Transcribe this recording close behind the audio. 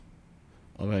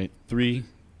All right, 3,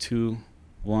 2,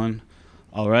 1.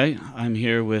 All right, I'm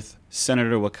here with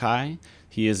Senator Wakai.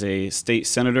 He is a state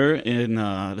senator in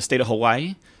the state of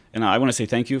Hawaii. And I want to say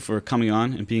thank you for coming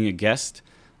on and being a guest.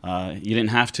 You didn't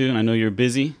have to, and I know you're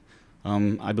busy.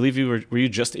 I believe were you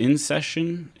just in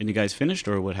session and you guys finished,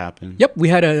 or what happened? Yep, we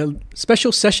had a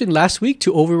special session last week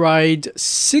to override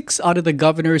 6 out of the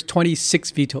governor's 26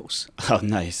 vetoes. Oh,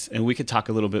 nice. And we could talk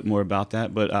a little bit more about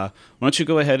that. But why don't you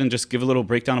go ahead and just give a little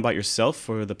breakdown about yourself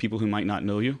for the people who might not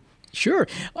know you? Sure.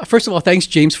 First of all, thanks,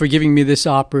 James, for giving me this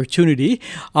opportunity.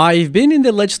 I've been in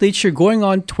the legislature going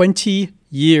on 20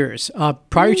 years.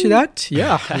 Prior to that,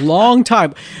 long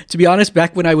time. To be honest,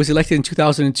 back when I was elected in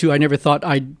 2002, I never thought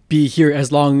I'd be here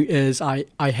as long as I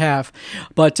have.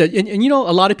 But, and you know,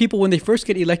 a lot of people, when they first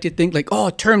get elected, think like, oh,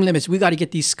 term limits, we got to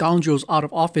get these scoundrels out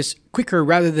of office quicker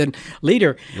rather than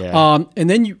later. Yeah. And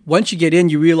then once you get in,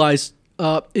 you realize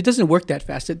it doesn't work that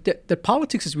fast. That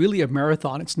politics is really a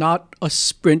marathon. It's not a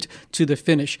sprint to the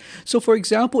finish. So, for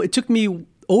example, it took me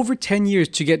over 10 years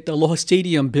to get the Aloha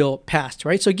Stadium bill passed,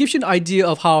 right? So it gives you an idea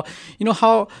of how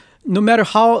no matter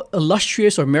how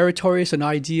illustrious or meritorious an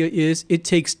idea is, it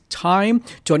takes time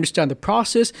to understand the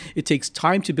process. It takes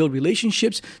time to build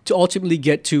relationships to ultimately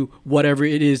get to whatever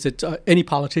it is that any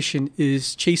politician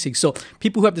is chasing. So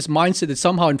people who have this mindset that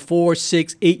somehow in 4,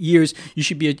 6, 8 years you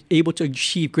should be able to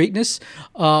achieve greatness,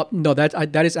 no,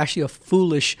 that is actually a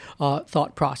foolish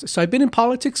thought process. So I've been in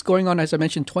politics going on, as I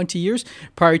mentioned, 20 years.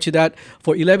 Prior to that,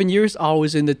 for 11 years, I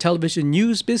was in the television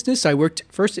news business. I worked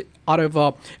first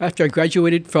after I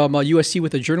graduated from USC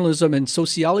with a journalism and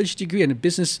sociology degree and a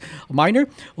business minor.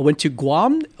 I went to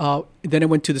Guam. Then I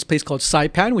went to this place called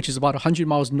Saipan, which is about 100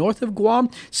 miles north of Guam.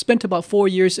 Spent about 4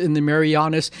 years in the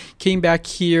Marianas. Came back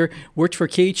here, worked for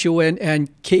KHON and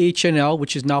KHNL,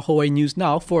 which is now Hawaii News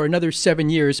Now, for another 7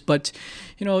 years. But,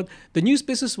 you know, the news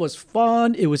business was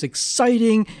fun. It was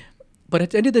exciting. But at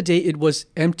the end of the day, it was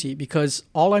empty because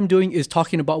all I'm doing is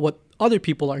talking about what other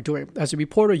people are doing. As a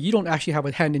reporter, you don't actually have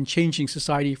a hand in changing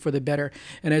society for the better.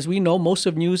 And as we know, most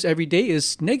of news every day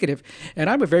is negative. And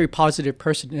I'm a very positive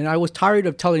person. And I was tired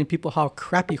of telling people how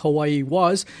crappy Hawaii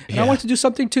was. And I wanted to do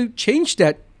something to change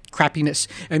that crappiness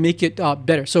and make it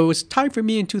better. So it was time for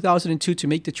me in 2002 to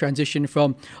make the transition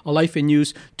from a life in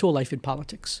news to a life in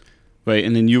politics. Right,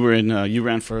 and then you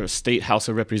ran for State House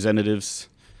of Representatives.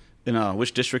 In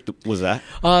which district was that?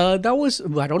 That was,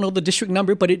 I don't know the district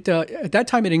number, but at that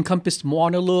time it encompassed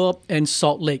Moanalua and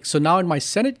Salt Lake. So now in my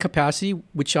Senate capacity,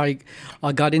 which I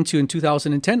got into in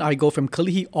 2010, I go from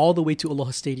Kalihi all the way to Aloha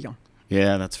Stadium.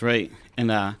 Yeah, that's right.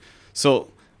 And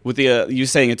so with you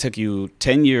saying it took you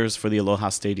 10 years for the Aloha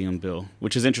Stadium bill,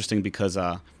 which is interesting because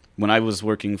when I was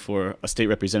working for a state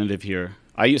representative here,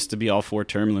 I used to be all for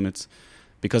term limits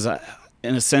because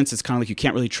in a sense, it's kind of like you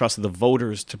can't really trust the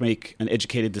voters to make an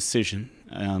educated decision.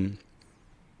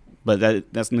 But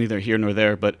that's neither here nor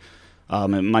there. But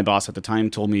my boss at the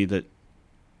time told me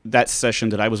that session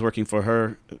that I was working for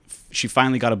her, she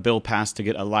finally got a bill passed to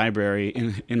get a library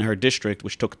in her district,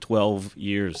 which took 12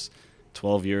 years.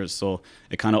 12 years. So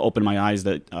it kind of opened my eyes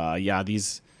that,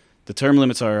 the term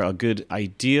limits are a good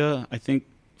idea, I think,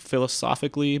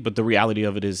 philosophically. But the reality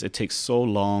of it is it takes so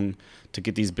long to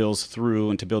get these bills through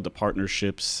and to build the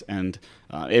partnerships and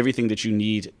everything that you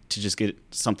need to just get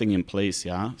something in place.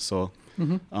 Yeah. So,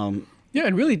 and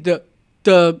really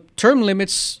the term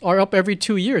limits are up every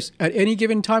 2 years. At any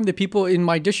given time, the people in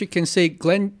my district can say,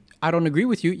 Glenn, I don't agree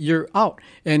with you. You're out.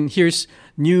 And here's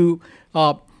newly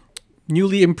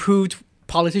improved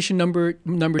politician number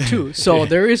 2. So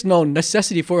there is no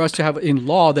necessity for us to have in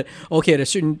law that, okay, at a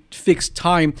certain fixed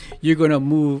time, you're going to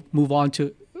move on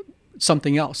to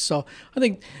something else. So I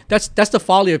think that's the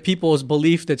folly of people's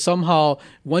belief that somehow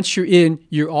once you're in,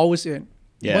 you're always in.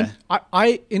 Yeah.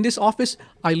 I in this office,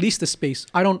 I lease the space.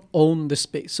 I don't own the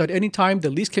space. So at any time, the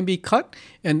lease can be cut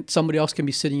and somebody else can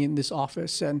be sitting in this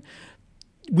office. And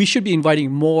we should be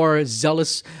inviting more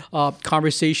zealous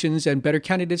conversations and better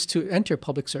candidates to enter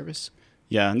public service.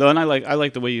 Yeah, no, and I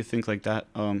like the way you think like that.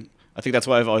 I think that's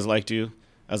why I've always liked you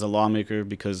as a lawmaker,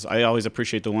 because I always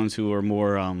appreciate the ones who are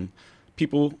more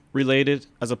people related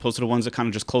as opposed to the ones that kind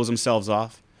of just close themselves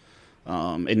off.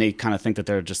 And they kind of think that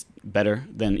they're just better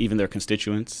than even their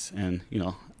constituents. And,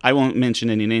 I won't mention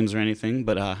any names or anything,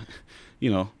 but,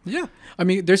 Yeah. I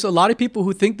mean, there's a lot of people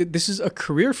who think that this is a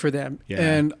career for them. Yeah.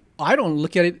 And I don't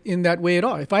look at it in that way at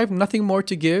all. If I have nothing more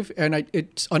to give and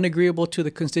it's unagreeable to the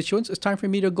constituents, it's time for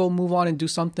me to go move on and do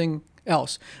something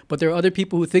else. But there are other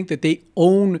people who think that they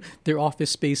own their office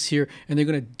space here and they're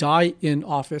going to die in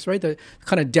office, right? The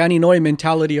kind of Danny Noe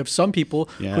mentality of some people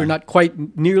who are not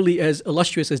quite nearly as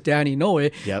illustrious as Danny Noe,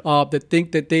 that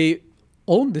think that they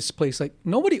own this place. Like,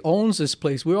 nobody owns this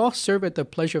place. We all serve at the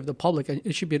pleasure of the public, and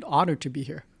it should be an honor to be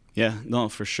here. Yeah, no,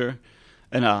 for sure.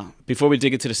 And before we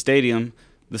dig into the stadium,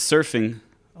 the surfing,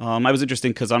 I was interested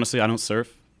because honestly, I don't surf,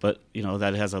 but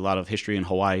that has a lot of history in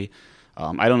Hawaii.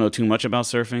 I don't know too much about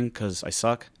surfing because I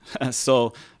suck.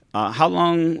 So how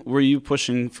long were you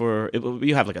pushing for?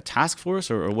 You have like a task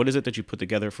force, or what is it that you put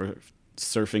together for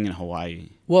surfing in Hawaii?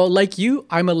 Well, like you,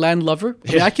 I'm a land lover.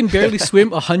 I mean, I can barely swim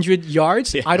 100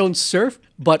 yards. Yeah. I don't surf,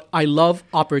 but I love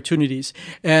opportunities.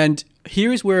 And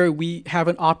here's where we have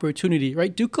an opportunity,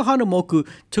 right? Duke Kahanamoku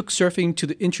took surfing to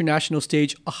the international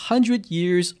stage 100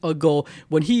 years ago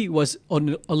when he was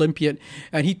an Olympian.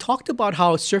 And he talked about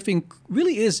how surfing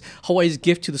really is Hawaii's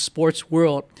gift to the sports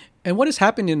world. And what has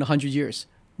happened in 100 years?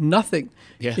 Nothing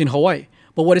in Hawaii.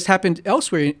 But what has happened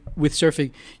elsewhere with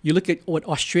surfing, you look at what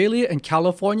Australia and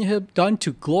California have done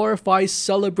to glorify,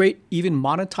 celebrate, even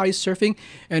monetize surfing.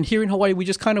 And here in Hawaii, we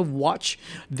just kind of watch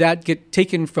that get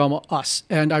taken from us.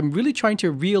 And I'm really trying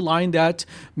to realign that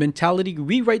mentality,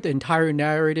 rewrite the entire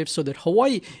narrative so that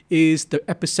Hawaii is the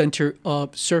epicenter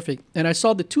of surfing. And I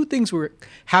saw the two things were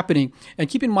happening. And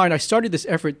keep in mind, I started this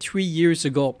effort 3 years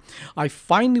ago. I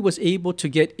finally was able to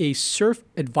get a surf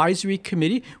advisory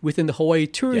committee within the Hawaii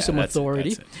Tourism Authority.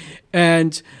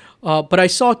 And but I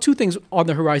saw two things on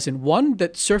the horizon. One,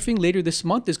 that surfing later this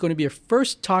month is going to be a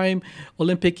first-time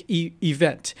Olympic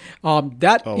event.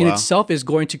 That in itself is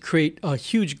going to create a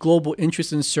huge global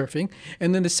interest in surfing.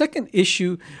 And then the second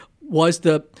issue was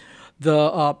the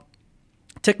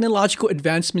technological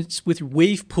advancements with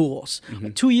wave pools.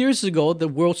 2 years ago, the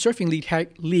World Surfing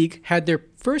League had their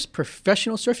first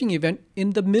professional surfing event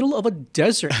in the middle of a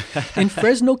desert in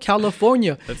Fresno,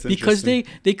 California, because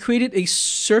they created a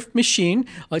surf machine,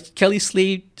 a Kelly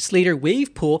Slater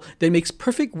wave pool that makes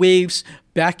perfect waves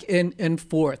back and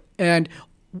forth. And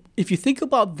if you think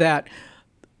about that,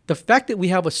 the fact that we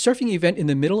have a surfing event in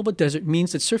the middle of a desert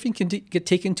means that surfing can get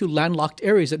taken to landlocked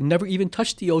areas that never even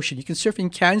touch the ocean. You can surf in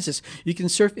Kansas. You can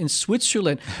surf in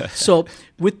Switzerland. So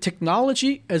with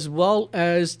technology as well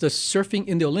as the surfing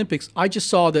in the Olympics, I just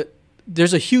saw that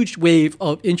there's a huge wave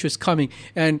of interest coming.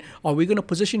 And are we going to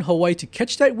position Hawaii to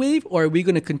catch that wave, or are we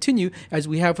going to continue, as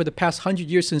we have for the past 100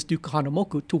 years since Duke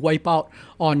Kahanamoku, to wipe out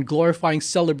on glorifying,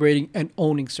 celebrating, and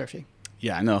owning surfing?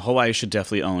 Yeah, no, Hawaii should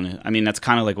definitely own it. I mean, that's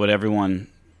kind of like what everyone...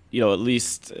 at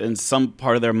least in some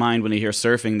part of their mind when they hear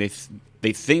surfing,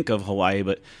 they think of Hawaii,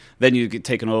 but then you get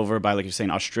taken over by, like you're saying,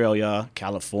 Australia,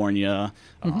 California,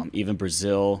 even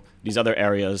Brazil, these other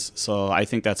areas. So I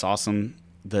think that's awesome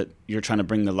that you're trying to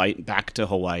bring the light back to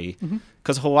Hawaii.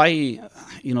 Because Hawaii,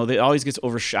 it always gets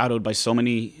overshadowed by so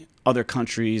many other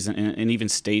countries and even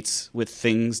states with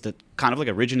things that kind of like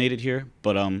originated here.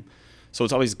 But so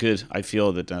it's always good, I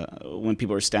feel, that when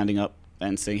people are standing up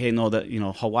and saying, hey, no, that,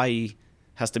 Hawaii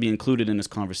has to be included in this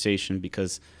conversation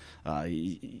because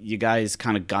you guys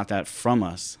kind of got that from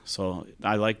us. So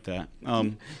I like that.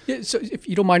 So if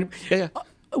you don't mind,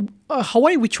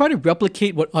 Hawaii, we try to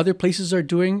replicate what other places are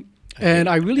doing. And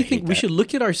I really think we should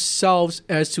look at ourselves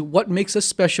as to what makes us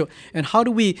special and how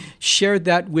do we share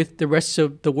that with the rest of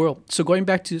the world. So going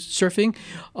back to surfing,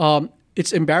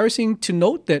 it's embarrassing to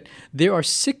note that there are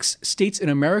 6 states in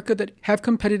America that have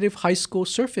competitive high school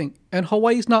surfing, and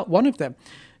Hawaii is not one of them.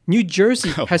 New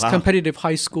Jersey has competitive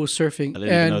high school surfing. I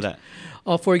didn't even know that.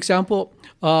 For example,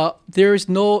 there is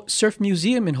no surf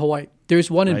museum in Hawaii. There's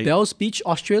one in Bells Beach,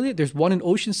 Australia. There's one in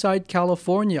Oceanside,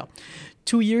 California.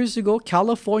 2 years ago,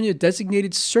 California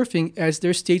designated surfing as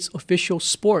their state's official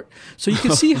sport. So you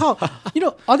can see how,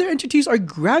 other entities are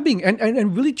grabbing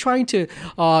and really trying to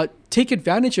take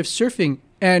advantage of surfing.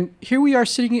 And here we are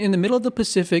sitting in the middle of the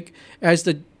Pacific as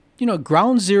the,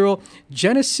 ground zero,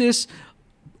 genesis,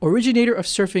 originator of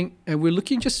surfing, and we're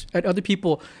looking just at other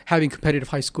people having competitive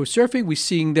high school surfing. We're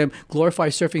seeing them glorify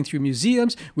surfing through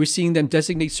museums. We're seeing them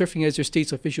designate surfing as their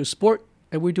state's official sport,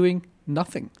 and we're doing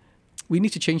nothing. We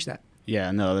need to change that.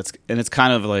 Yeah, no, it's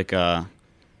kind of like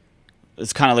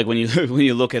when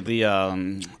you look at the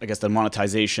I guess the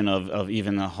monetization of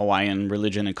even the Hawaiian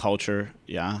religion and culture.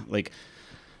 Yeah, like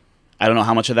I don't know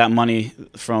how much of that money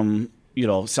from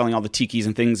selling all the tikis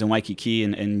and things in Waikiki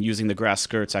and using the grass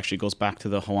skirts actually goes back to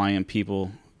the Hawaiian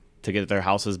people to get their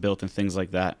houses built and things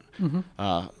like that.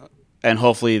 And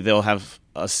hopefully they'll have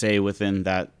a say within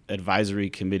that advisory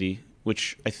committee,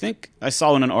 which I think I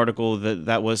saw in an article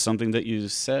that was something that you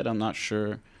said. I'm not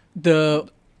sure.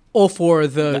 For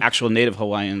the actual native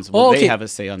Hawaiians, will they have a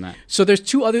say on that? So there's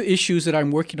 2 other issues that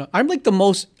I'm working on. I'm like the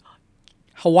most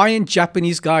Hawaiian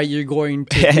Japanese guy you're going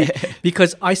to meet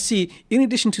because I see, in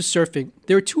addition to surfing,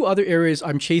 there are 2 other areas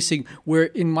I'm chasing where,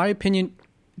 in my opinion,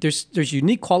 there's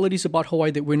unique qualities about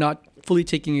Hawaii that we're not fully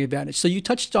taking advantage. So you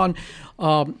touched on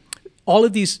all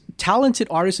of these talented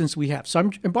artisans we have. So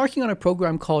I'm embarking on a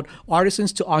program called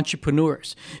Artisans to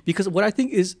Entrepreneurs, because what I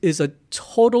think is a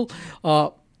total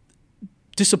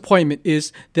disappointment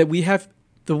is that we have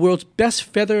the world's best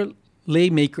feather lei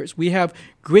makers. We have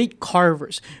great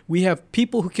carvers. We have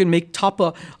people who can make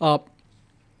tapa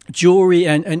jewelry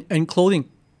and clothing.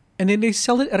 And then they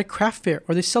sell it at a craft fair,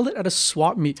 or they sell it at a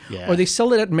swap meet, or they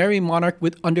sell it at Merry Monarch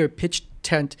under a pitched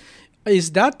tent.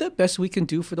 Is that the best we can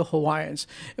do for the Hawaiians?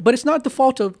 But it's not the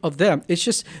fault of them. It's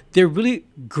just they're really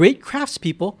great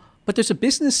craftspeople, but there's a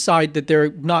business side that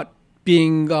they're not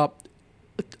being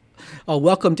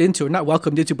welcomed into, or not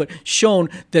welcomed into, but shown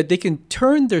that they can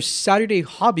turn their Saturday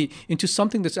hobby into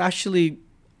something that's actually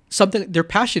something, their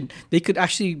passion. They could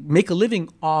actually make a living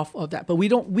off of that. But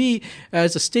we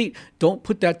as a state don't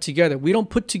put that together. We don't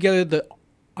put together the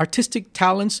artistic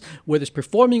talents, whether it's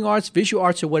performing arts, visual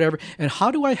arts, or whatever. And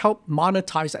how do I help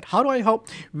monetize that? How do I help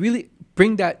really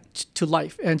bring that to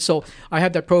life? And so I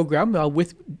have that program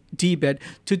with DBED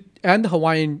and the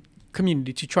Hawaiian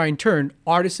community to try and turn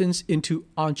artisans into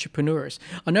entrepreneurs.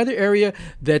 Another area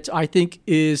that I think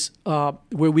is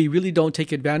where we really don't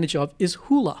take advantage of is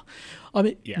hula. I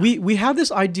mean, we have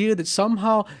this idea that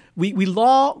somehow we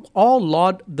all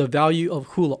laud the value of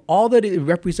hula, all that it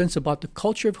represents about the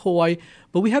culture of Hawaii,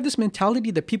 but we have this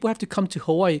mentality that people have to come to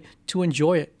Hawaii to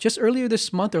enjoy it. Just earlier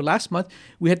this month or last month,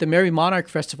 we had the Merry Monarch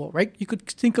Festival, right? You could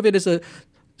think of it as a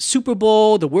Super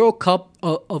Bowl, the World Cup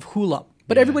of hula,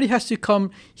 but everybody has to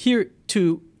come here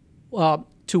to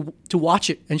watch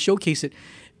it and showcase it.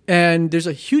 And there's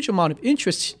a huge amount of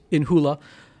interest in hula.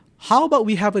 How about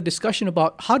we have a discussion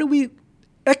about how do we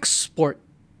export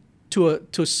to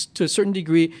a certain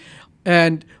degree?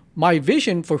 And my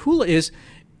vision for hula is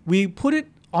we put it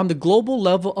on the global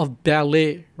level of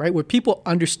ballet, right? Where people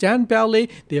understand ballet,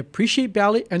 they appreciate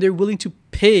ballet, and they're willing to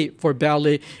pay for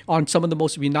ballet on some of the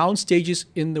most renowned stages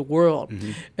in the world.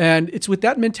 Mm-hmm. And it's with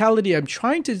that mentality I'm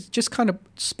trying to just kind of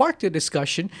spark the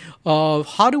discussion of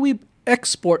how do we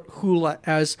export hula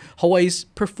as Hawaii's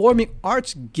performing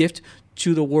arts gift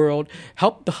to the world,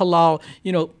 help the halal,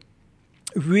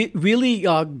 really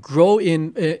grow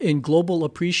in global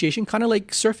appreciation, kind of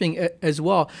like surfing as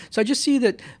well. So I just see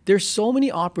that there's so many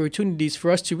opportunities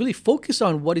for us to really focus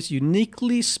on what is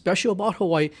uniquely special about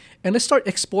Hawaii, and let's start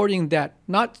exporting that,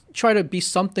 not try to be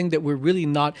something that we're really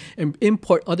not, and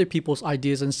import other people's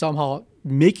ideas and somehow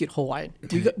make it Hawaiian.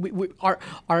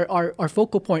 Our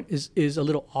focal point is a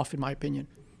little off, in my opinion.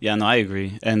 Yeah, no, I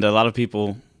agree. And a lot of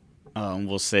people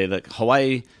will say that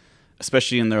Hawaii,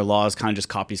 especially in their laws, kind of just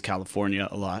copies California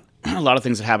a lot. A lot of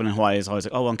things that happen in Hawaii is always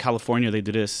like, oh, well, in California they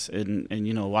do this, and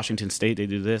Washington State they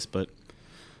do this. But,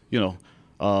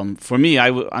 for me,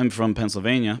 I'm from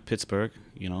Pennsylvania, Pittsburgh.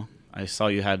 I saw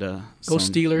you had Go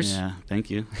Steelers. Yeah, thank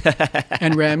you.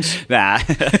 And Rams. Nah.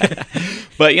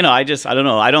 But, I don't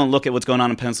know. I don't look at what's going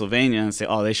on in Pennsylvania and say,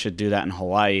 oh, they should do that in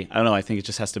Hawaii. I don't know. I think it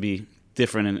just has to be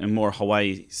different and more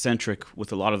Hawaii-centric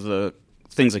with a lot of the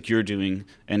things like you're doing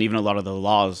and even a lot of the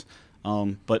laws.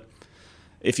 But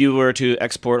if you were to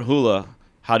export hula,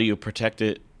 how do you protect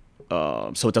it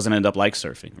so it doesn't end up like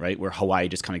surfing, right? Where Hawaii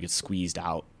just kind of gets squeezed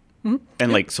out. Mm-hmm.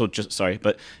 And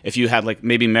but if you had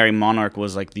maybe Merry Monarch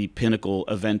was the pinnacle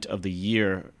event of the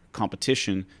year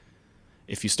competition,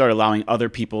 if you start allowing other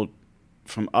people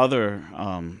from other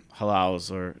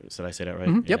halals, or did I say that right?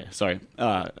 Mm-hmm. Yep. Yeah, sorry.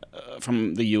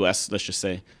 From the U.S., let's just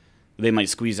say, they might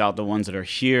squeeze out the ones that are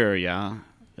here, and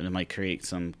it might create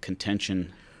some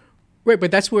contention. Right,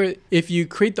 but that's where if you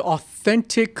create the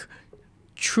authentic,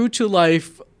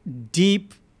 true-to-life,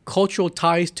 deep cultural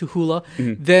ties to hula,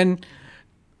 mm-hmm. then,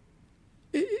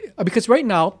 because right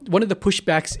now, one of the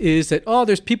pushbacks is that,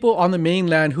 there's people on the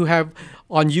mainland who have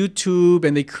on YouTube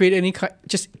and they create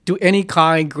just do any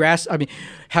kind,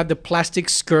 have the plastic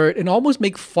skirt and almost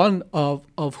make fun of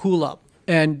hula.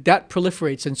 And that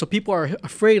proliferates. And so people are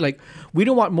afraid, we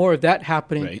don't want more of that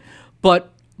happening. Right.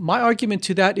 But my argument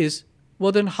to that is,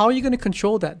 well, then how are you going to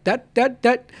control that?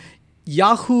 That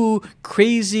Yahoo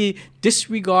crazy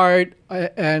disregard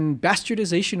and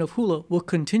bastardization of hula will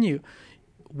continue.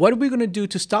 What are we going to do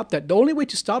to stop that? The only way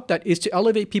to stop that is to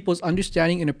elevate people's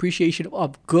understanding and appreciation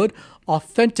of good,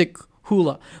 authentic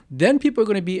hula. Then people are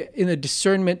going to be in a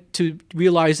discernment to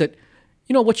realize that,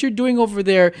 what you're doing over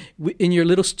there in your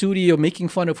little studio making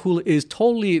fun of hula is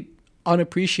totally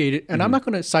unappreciated, and mm-hmm. I'm not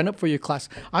going to sign up for your class.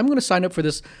 I'm going to sign up for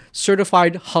this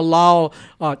certified halal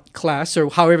class, or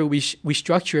however we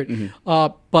structure it.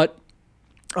 Mm-hmm. But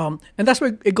And that's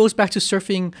where it goes back to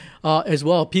surfing as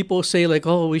well. People say like,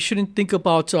 "Oh, we shouldn't think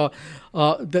about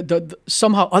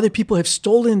somehow other people have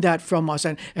stolen that from us,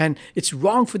 and it's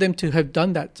wrong for them to have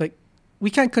done that." It's like we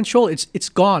can't control it. It's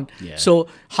gone. Yeah. So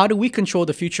how do we control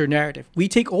the future narrative? We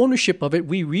take ownership of it.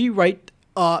 We rewrite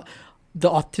the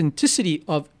authenticity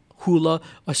of hula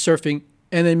surfing,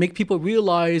 and then make people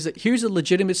realize that here's the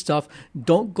legitimate stuff.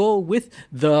 Don't go with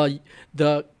the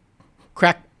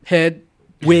crackhead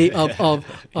way of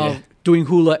doing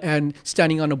hula and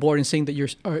standing on a board and saying that you're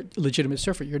a legitimate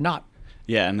surfer. You're not.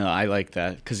 Yeah, no, I like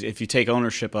that, because if you take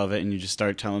ownership of it and you just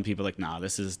start telling people like, nah,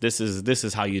 this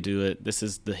is how you do it. This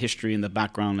is the history and the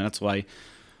background. And that's why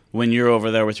when you're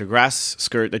over there with your grass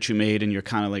skirt that you made and you're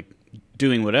kind of like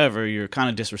doing whatever, you're kind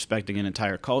of disrespecting an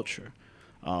entire culture.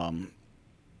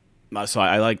 So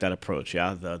I like that approach.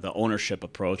 Yeah, the ownership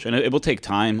approach, and it will take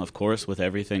time, of course, with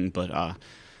everything, but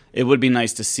it would be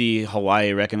nice to see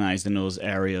Hawaii recognized in those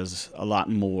areas a lot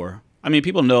more. I mean,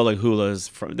 people know like hula is,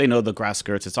 they know the grass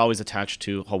skirts. It's always attached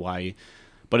to Hawaii,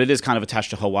 but it is kind of attached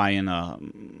to Hawaii in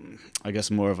I guess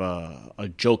more of a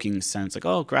joking sense, like,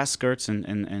 oh, grass skirts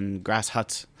and grass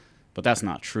huts. But that's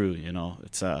not true, you know.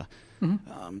 It's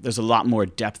there's a lot more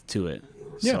depth to it.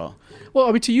 Yeah. So. Well,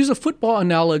 I mean, to use a football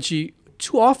analogy,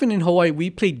 too often in Hawaii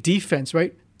we play defense,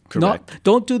 right? Correct.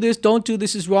 Don't do this. Don't do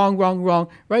this. Is wrong,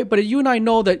 right? But you and I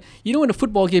know that, you know, in a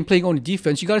football game, playing only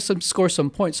defense, you got to score some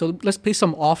points. So let's play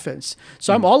some offense.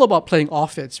 So I'm all about playing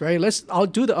offense, right? I'll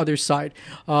do the other side.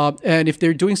 And if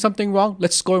they're doing something wrong,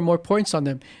 let's score more points on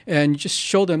them and just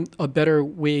show them a better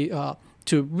way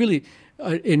to really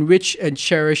enrich and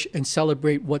cherish and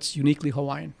celebrate what's uniquely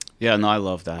Hawaiian. Yeah, no, I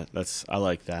love that. I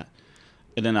like that.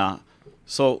 And then,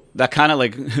 so that kind of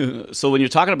like, so when you're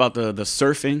talking about the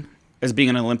surfing as being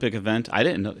an Olympic event, I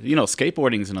didn't know, you know,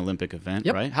 skateboarding is an Olympic event,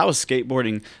 Yep. right? How is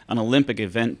skateboarding an Olympic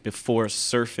event before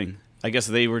surfing? I guess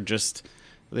they were just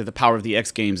the power of the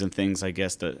X Games and things, I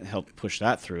guess, that helped push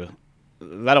that through.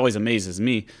 That always amazes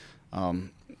me.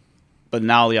 But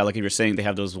now, yeah, like you were saying, they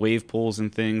have those wave pools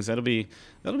and things. That'll be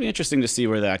interesting to see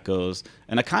where that goes.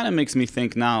 And it kind of makes me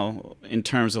think now in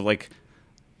terms of like,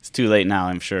 it's too late now,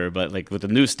 I'm sure, but like with the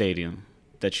new stadium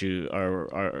that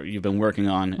you've been working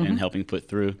on and helping put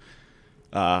through.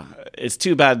 It's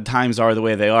too bad times are the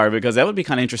way they are, because that would be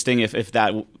kind of interesting if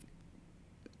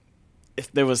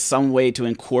there was some way to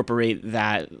incorporate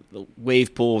that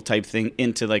wave pool type thing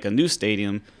into like a new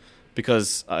stadium,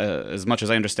 because as much as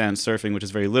I understand surfing, which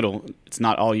is very little, it's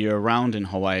not all year round in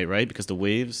Hawaii, right? Because the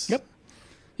waves. Yep.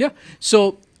 Yeah.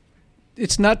 So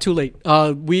it's not too late.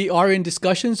 We are in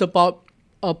discussions about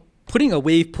putting a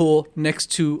wave pool next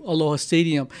to Aloha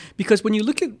Stadium, because when you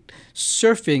look at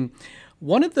surfing,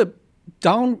 one of the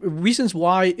reasons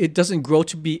why it doesn't grow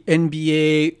to be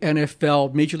NBA,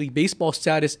 NFL, Major League Baseball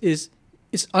status is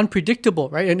it's unpredictable,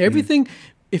 right? And everything,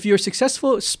 if you're a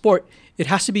successful sport, it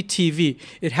has to be TV.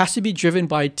 It has to be driven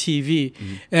by TV.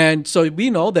 And so we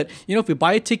know that, you know, if we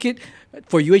buy a ticket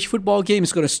for UH football game,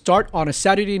 it's going to start on a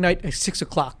Saturday night at 6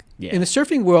 o'clock. Yeah. In the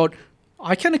surfing world,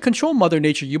 I kind of control Mother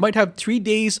Nature. You might have 3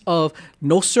 days of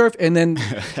no surf, and then,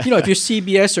 you know, if you're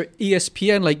CBS or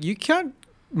ESPN, like you can't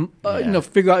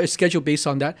figure out a schedule based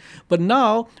on that. But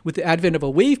now, with the advent of a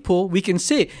wave pool, we can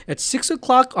say at 6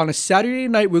 o'clock on a Saturday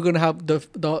night, we're going to have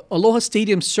the Aloha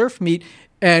Stadium surf meet,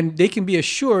 and they can be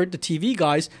assured, the TV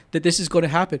guys, that this is going to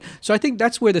happen. So I think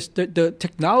that's where the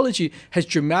technology has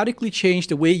dramatically changed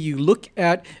the way you look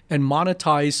at and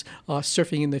monetize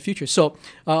surfing in the future. So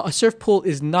a surf pool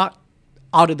is not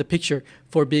out of the picture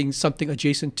for being something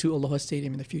adjacent to Aloha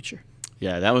Stadium in the future.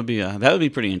 Yeah, that would be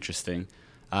pretty interesting.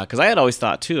 Because I had always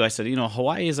thought, too, I said, you know,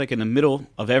 Hawaii is like in the middle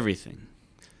of everything.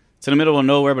 It's in the middle of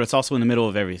nowhere, but it's also in the middle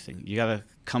of everything. You got to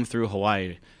come through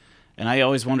Hawaii. And I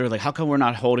always wonder, like, how come we're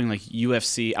not holding, like,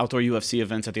 outdoor UFC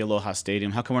events at the Aloha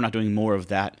Stadium? How come we're not doing more of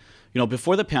that? You know,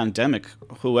 before the pandemic,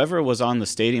 whoever was on the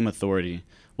stadium authority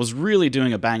was really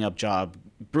doing a bang-up job.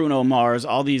 Bruno Mars,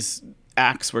 all these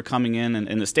acts were coming in,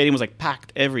 and the stadium was, like,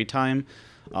 packed every time.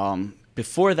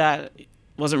 Before that, it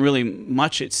wasn't really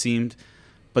much, it seemed.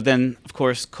 But then, of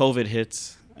course, COVID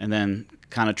hits and then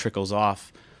kind of trickles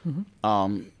off.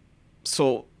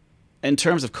 So in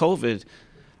terms of COVID,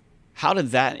 how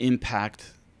did that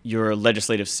impact your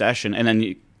legislative session? And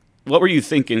then what were you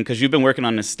thinking? Because you've been working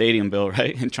on this stadium bill,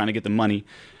 right, and trying to get the money.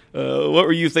 What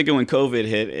were you thinking when COVID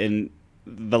hit and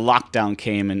the lockdown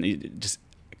came? And just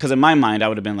because in my mind, I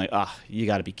would have been like, you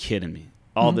got to be kidding me.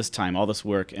 All this time, all this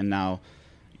work, and now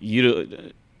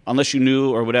unless you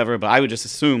knew or whatever, but I would just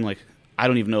assume, like, I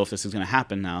don't even know if this is going to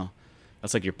happen now.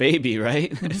 That's like your baby,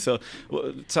 right? So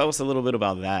tell us a little bit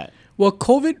about that. Well,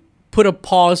 COVID put a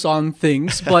pause on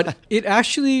things, but it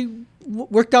actually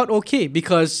worked out okay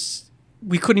because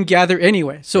we couldn't gather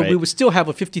anyway. So we Right. would still have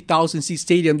a 50,000 seat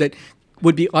stadium that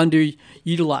would be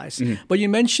underutilized. Mm-hmm. But you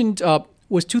mentioned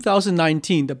was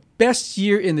 2019, the best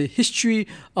year in the history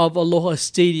of Aloha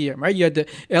Stadium, right? You had the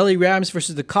LA Rams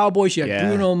versus the Cowboys. You had Yeah.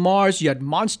 Bruno Mars. You had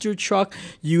Monster Truck.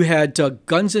 You had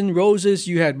Guns N' Roses.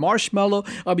 You had Marshmallow.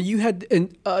 I mean, you had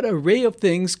an array of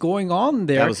things going on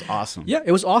there. That was awesome. Yeah,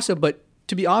 it was awesome, but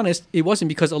to be honest, it wasn't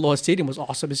because Aloha Stadium was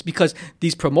awesome. It's because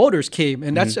these promoters came,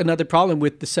 and that's another problem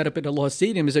with the setup at Aloha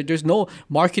Stadium is that there's no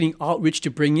marketing outreach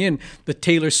to bring in the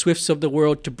Taylor Swifts of the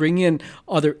world, to bring in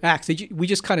other acts. We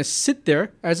just kind of sit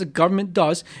there, as a government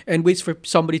does, and waits for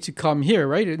somebody to come here,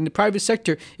 right? In the private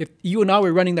sector, if you and I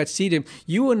were running that stadium,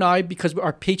 you and I, because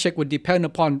our paycheck would depend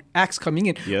upon acts coming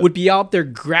in, Yep. would be out there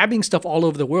grabbing stuff all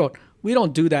over the world. We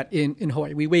don't do that in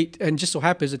Hawaii. We wait, and just so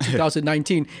happens that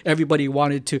 2019, everybody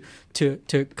wanted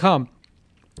to come.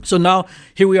 So now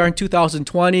here we are in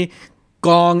 2020.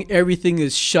 Gong, everything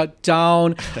is shut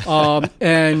down,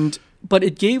 but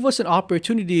it gave us an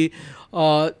opportunity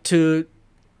to.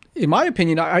 In my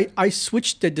opinion, I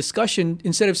switched the discussion.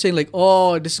 Instead of saying like,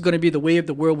 oh, this is going to be the way of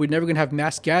the world, we're never going to have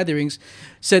mass gatherings,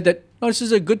 said that, no, this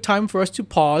is a good time for us to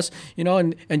pause,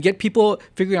 and get people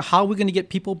figuring out how we're going to get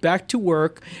people back to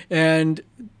work. And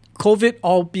COVID,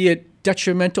 albeit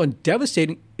detrimental and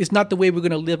devastating, is not the way we're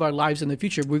going to live our lives in the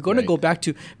future. We're going to Right. go back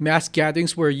to mass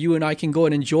gatherings where you and I can go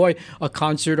and enjoy a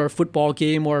concert or a football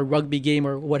game or a rugby game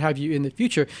or what have you in the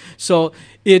future. So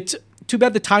too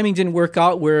bad the timing didn't work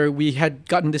out where we had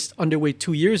gotten this underway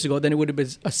 2 years ago. Then it would have been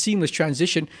a seamless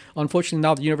transition. Unfortunately,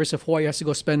 now the University of Hawaii has to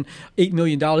go spend $8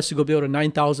 million to go build a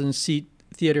 9,000 seat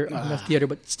theater, not theater,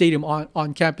 but stadium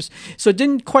on campus. So it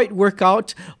didn't quite work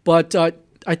out, but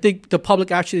I think the public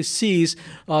actually sees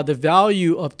the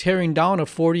value of tearing down a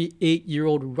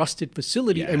 48-year-old rusted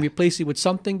facility and replacing it with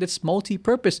something that's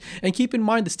multi-purpose. And keep in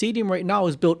mind, the stadium right now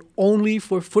is built only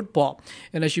for football.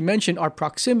 And as you mentioned, our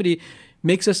proximity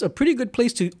makes us a pretty good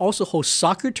place to also host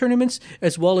soccer tournaments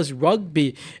as well as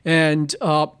rugby. And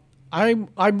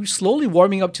I'm slowly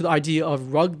warming up to the idea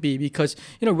of rugby because,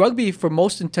 rugby for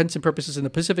most intents and purposes in the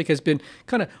Pacific has been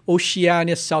kind of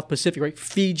Oceania, South Pacific, right?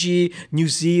 Fiji, New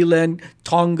Zealand,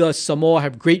 Tonga, Samoa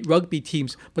have great rugby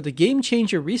teams. But the game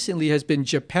changer recently has been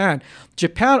Japan.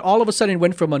 Japan all of a sudden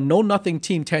went from a know-nothing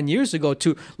team 10 years ago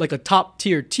to like a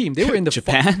top-tier team. They were in the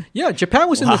Japan? Japan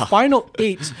was in the Wow. final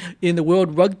 8 in the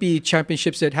World Rugby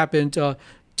Championships that happened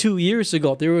 2 years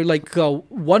ago. They were like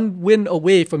one win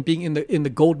away from being in the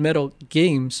gold medal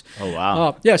games. Oh,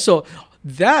 wow. So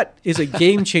that is a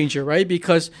game changer, right?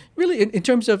 Because really, in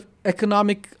terms of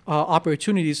economic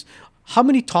opportunities, how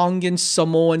many Tongans,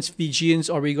 Samoans, Fijians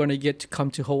are we going to get to come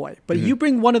to Hawaii? But you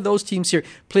bring one of those teams here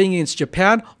playing against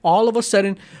Japan, all of a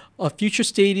sudden, a future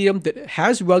stadium that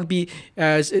has rugby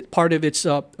as part of its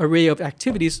array of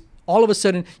activities, all of a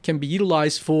sudden can be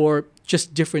utilized for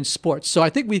just different sports. So I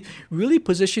think we really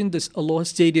positioned this Aloha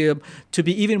Stadium to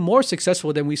be even more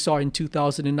successful than we saw in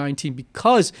 2019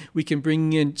 because we can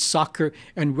bring in soccer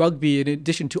and rugby in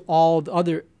addition to all the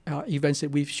other events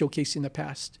that we've showcased in the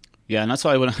past. Yeah, and that's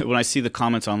why when I see the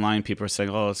comments online, people are saying,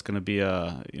 "Oh, it's going to be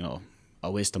a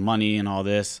waste of money and all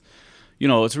this."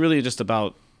 It's really just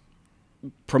about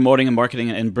promoting and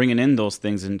marketing and bringing in those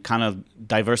things and kind of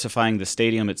diversifying the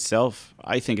stadium itself.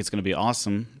 I think it's going to be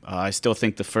awesome. I still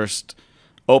think the first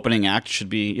opening act should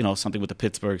be, something with the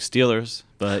Pittsburgh Steelers,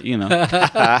 but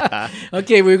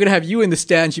Okay, we're going to have you in the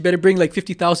stands. You better bring like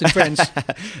 50,000 friends.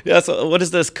 Yeah. So what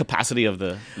is this capacity of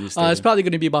the new stadium? It's probably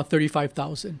going to be about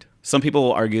 35,000. Some people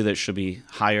will argue that it should be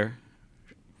higher,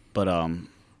 but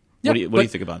what do you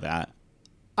think about that?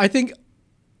 I think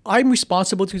I'm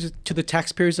responsible to the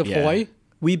taxpayers of Yeah. Hawaii.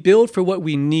 We build for what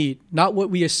we need, not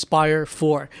what we aspire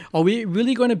for. Are we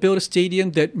really going to build a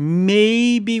stadium that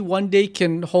maybe one day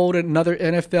can hold another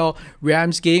NFL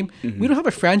Rams game? We don't have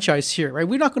a franchise here, right?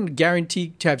 We're not going to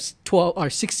guarantee to have 12 or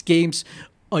 6 games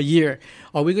a year.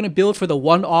 Are we going to build for the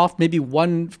one-off, maybe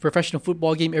one professional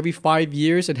football game every 5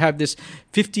 years and have this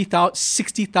 50,000,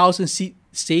 60,000 seat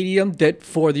stadium that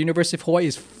for the University of Hawaii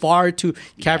is far too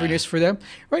cavernous for them,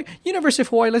 right? University of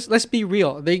Hawaii, let's be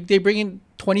real. They bring in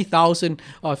 20,000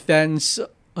 fans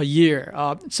a year.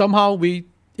 Somehow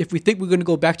if we think we're going to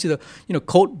go back to the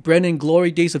Colt Brennan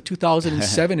glory days of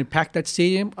 2007 and pack that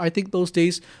stadium, I think those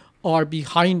days are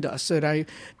behind us. And I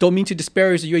don't mean to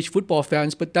disparage the UH football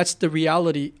fans, but that's the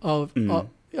reality of.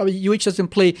 UH doesn't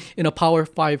play in a Power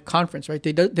 5 conference, right?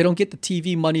 They don't get the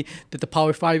TV money that the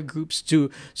Power 5 groups do.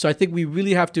 So I think we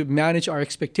really have to manage our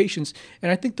expectations.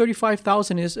 And I think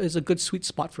 35,000 is a good sweet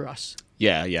spot for us.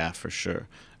 Yeah, for sure.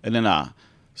 And then,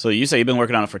 so you say you've been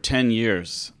working on it for 10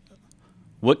 years.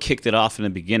 what kicked it off in the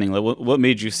beginning? Like, what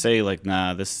made you say like,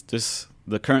 nah,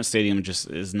 the current stadium just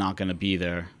is not going to be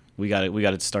there. We got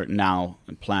to start now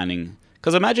and planning.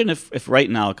 Because imagine if right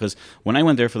now, because when I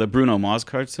went there for the Bruno Mars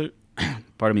concert,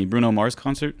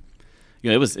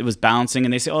 it was bouncing,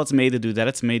 and they say, oh, it's made to do that.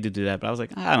 It's made to do that. But I was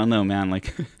like, I don't know, man.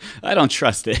 Like, I don't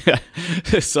trust it.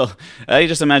 So I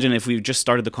just imagine if we just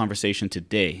started the conversation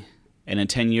today, and in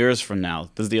 10 years from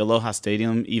now, does the Aloha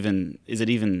Stadium is it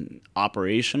even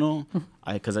operational?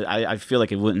 Because I feel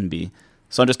like it wouldn't be.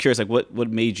 So I'm just curious, like, what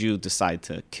made you decide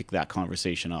to kick that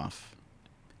conversation off?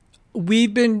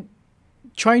 We've been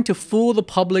trying to fool the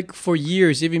public for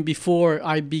years, even before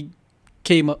I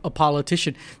became a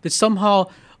politician, that somehow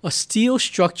a steel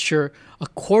structure a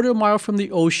quarter mile from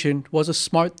the ocean was a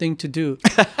smart thing to do.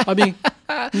 I mean,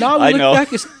 now we look back,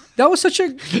 that was such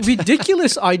a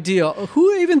ridiculous idea.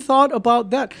 Who even thought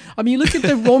about that? I mean, you look at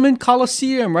the Roman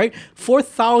Colosseum, right?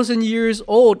 4,000 years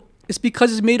old. It's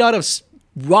because it's made out of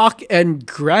rock and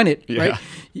granite, right?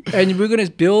 And we're going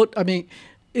to build, I mean,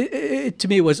 to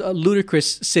me, it was a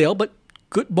ludicrous sale, but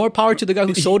more power to the guy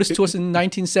who sold us to us in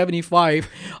 1975.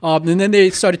 And then they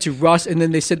started to rust, and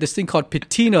then they said this thing called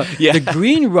patina. Yeah. The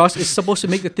green rust is supposed to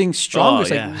make the thing stronger.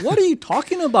 It's like, what are you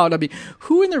talking about? I mean,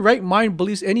 who in their right mind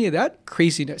believes any of that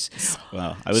craziness?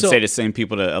 Well, I would say the same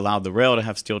people that allowed the rail to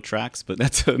have steel tracks, but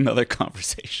that's another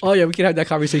conversation. Oh, yeah, we can have that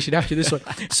conversation after this one.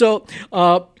 So,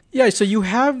 so you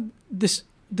have this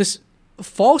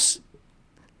false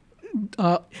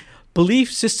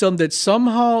belief system that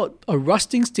somehow a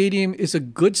rusting stadium is a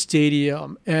good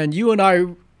stadium, and you and I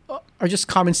are just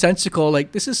commonsensical.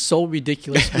 Like, this is so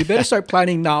ridiculous. We better start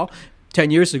planning now,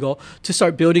 10 years ago, to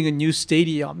start building a new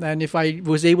stadium. And if I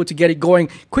was able to get it going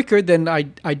quicker than I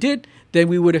did, then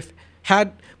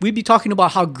we'd be talking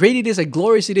about how great it is and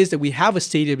glorious it is that we have a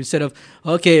stadium, instead of,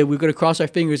 okay, we're going to cross our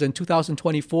fingers in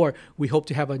 2024, we hope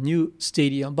to have a new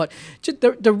stadium. But just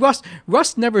the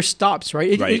rust never stops,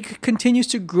 right? It continues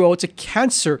to grow. It's a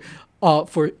cancer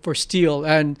for steel.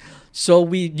 And so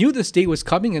we knew this day was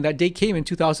coming, and that day came in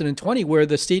 2020, where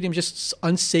the stadium just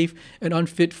unsafe and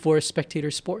unfit for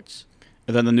spectator sports.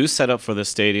 And then the new setup for the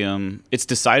stadium, it's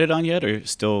decided on yet, or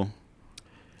still?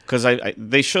 Because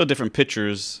they show different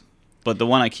pictures, but the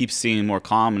one I keep seeing more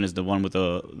common is the one with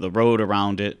the road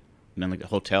around it, and then like the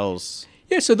hotels.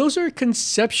 Yeah, so those are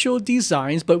conceptual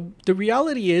designs, but the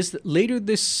reality is that later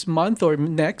this month or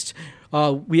next,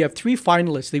 we have 3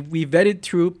 finalists. We vetted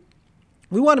through.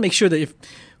 We want to make sure that if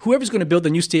whoever's going to build the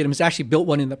new stadium has actually built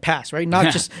one in the past, right?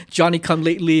 Not just Johnny come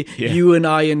lately, you and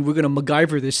I, and we're going to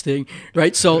MacGyver this thing,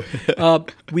 right? So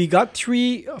we got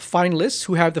 3 finalists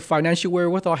who have the financial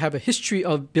wherewithal, have a history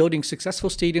of building successful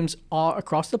stadiums all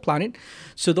across the planet.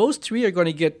 So those 3 are going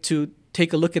to get to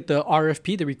take a look at the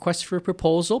RFP, the request for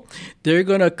proposal. They're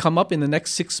going to come up in the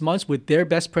next 6 months with their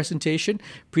best presentation,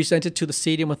 presented to the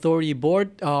Stadium Authority Board,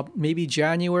 maybe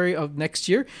January of next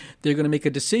year. They're going to make a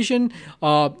decision,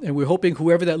 and we're hoping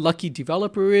whoever that lucky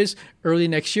developer is, early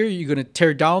next year, you're going to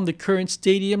tear down the current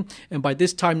stadium, and by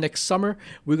this time next summer,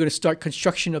 we're going to start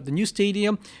construction of the new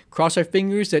stadium. Cross our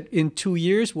fingers that in 2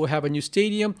 years, we'll have a new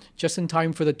stadium just in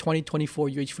time for the 2024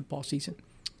 UH football season.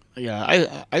 Yeah,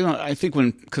 I think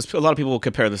because a lot of people will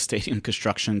compare the stadium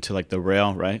construction to like the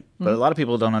rail, right? Mm-hmm. But a lot of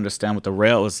people don't understand what the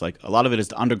rail is like. A lot of it is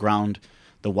the underground,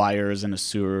 the wires and the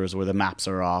sewers where the maps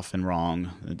are off and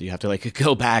wrong. You have to like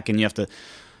go back and you have to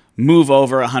move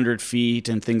over 100 feet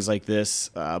and things like this.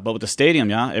 But with the stadium,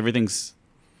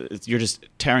 you're just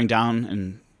tearing down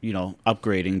and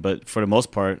upgrading. But for the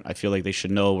most part, I feel like they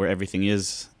should know where everything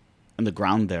is in the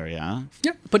ground there, yeah?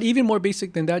 Yeah, but even more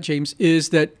basic than that, James, is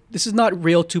that this is not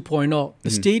Rail 2.0. The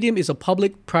stadium is a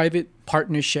public-private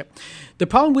partnership. The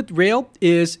problem with Rail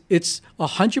is it's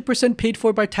 100% paid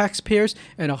for by taxpayers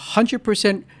and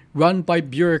 100% run by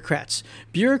bureaucrats.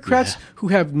 Bureaucrats who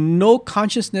have no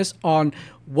consciousness on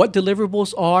what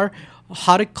deliverables are,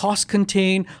 how to cost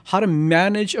contain, how to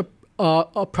manage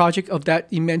a project of that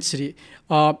immensity.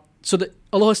 So the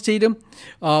Aloha Stadium,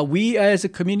 we as a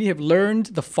community have learned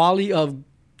the folly of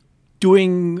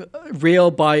doing rail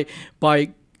by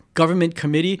government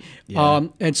committee.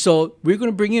 And so we're going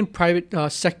to bring in private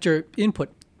sector input.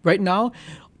 Right now,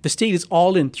 the state is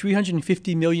all in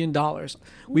 $350 million.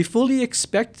 We fully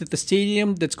expect that the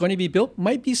stadium that's going to be built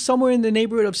might be somewhere in the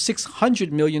neighborhood of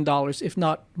 $600 million, if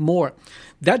not more.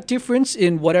 That difference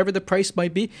in whatever the price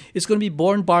might be is going to be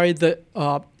borne by the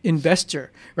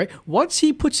investor, right? Once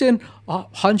he puts in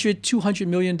 $100-200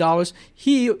 million,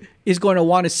 he is going to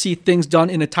want to see things done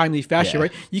in a timely fashion, Yeah.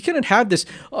 right? You cannot have this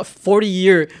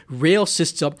 40-year rail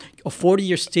system, a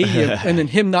 40-year stadium, and then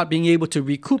him not being able to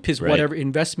recoup his Right. whatever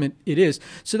investment it is.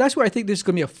 So that's where I think there's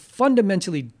going to be a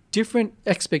fundamentally different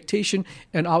expectation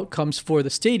and outcomes for the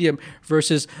stadium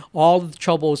versus all the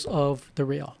troubles of the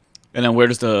rail. And then where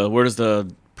does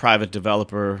the private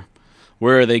developer,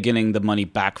 where are they getting the money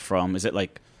back from? Is it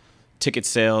like ticket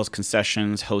sales,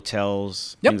 concessions,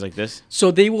 hotels, Yep. things like this? So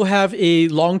they will have a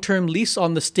long-term lease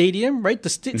on the stadium, right? The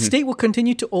state will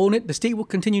continue to own it. The state will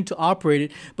continue to operate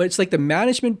it. But it's like the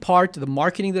management part, the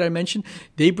marketing that I mentioned.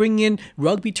 They bring in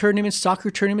rugby tournaments,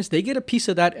 soccer tournaments. They get a piece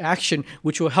of that action,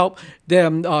 which will help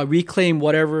them reclaim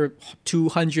whatever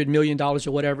 $200 million or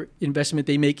whatever investment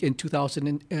they make in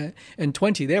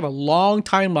 2020. They have a long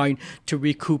timeline to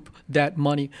recoup that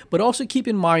money. But also keep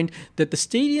in mind that the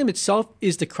stadium itself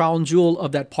is the crown jewel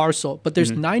of that parcel, but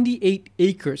there's 98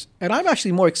 acres, and I'm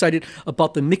actually more excited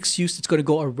about the mixed use that's going to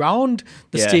go around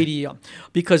the Yeah. stadium,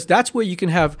 because that's where you can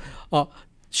have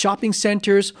shopping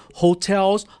centers,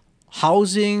 hotels,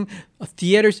 housing,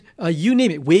 theaters, you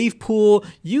name it, wave pool,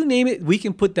 you name it, we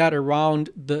can put that around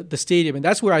the stadium. And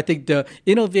that's where I think the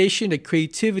innovation, the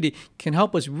creativity can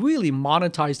help us really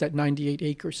monetize that 98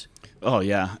 acres. Oh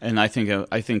yeah, and I think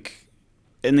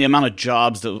in the amount of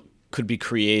jobs that could be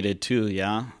created too,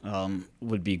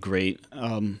 would be great.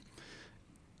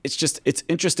 It's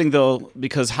interesting though,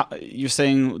 because you're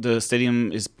saying the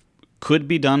stadium could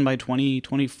be done by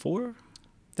 2024.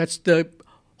 That's the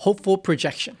hopeful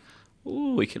projection.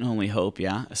 Ooh, we can only hope,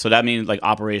 yeah. So that means like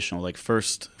operational, like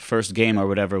first game or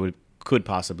whatever could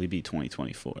possibly be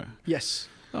 2024. Yes.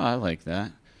 Oh, I like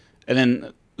that. And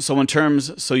then, so in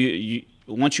terms, so you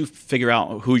once you figure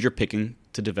out who you're picking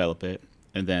to develop it,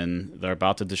 and then they're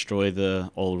about to destroy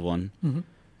the old one,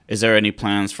 is there any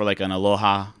plans for like an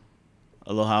aloha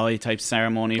type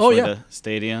ceremony for the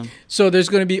stadium? So there's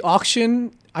going to be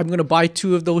auction. I'm going to buy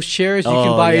 2 of those chairs. You can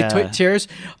Oh, buy yeah. chairs.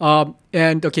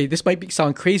 And okay, this might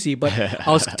sound crazy, but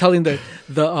I was telling the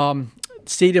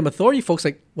stadium authority folks,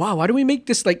 like, wow, why don't we make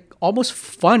this like almost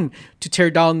fun to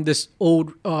tear down this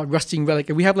old rusting relic?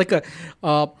 And we have like the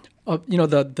what do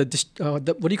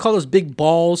you call those big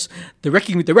balls? The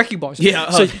wrecking balls. Yeah.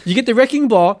 So you get the wrecking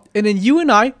ball, and then you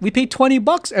and I, we pay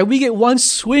 $20, and we get one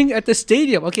swing at the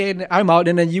stadium. Okay, and I'm out,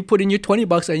 and then you put in your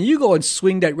 $20, and you go and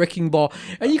swing that wrecking ball,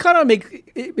 and you kind of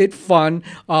make it fun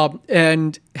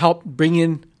and help bring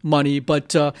in money,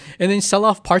 but and then sell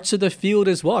off parts of the field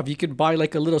as well. If you could buy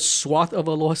like a little swath of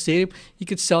Aloha Stadium, you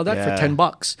could sell that for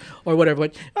 $10 or whatever.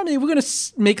 But I mean, we're gonna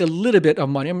make a little bit of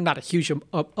money. I mean, not a huge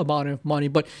amount of money,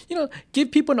 but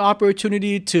give people an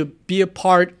opportunity to be a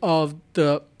part of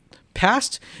the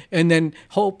past, and then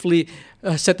hopefully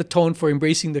set the tone for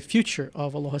embracing the future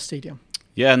of Aloha Stadium.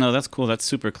 Yeah, no, that's cool. That's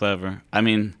super clever. I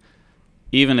mean,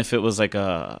 even if it was like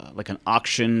an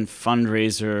auction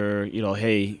fundraiser,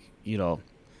 hey,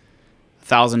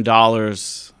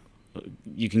 $1,000,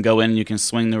 you can go in, you can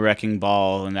swing the wrecking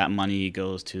ball, and that money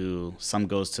goes to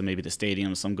maybe the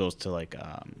stadium, some goes to like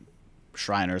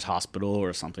Shriners Hospital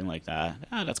or something like that.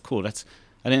 That's cool.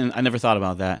 I never thought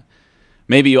about that.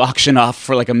 Maybe you auction off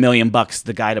for like $1 million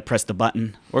the guy to press the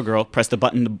button, or girl press the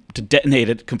button to detonate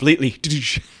it completely.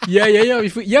 Yeah.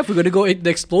 If we're going to go the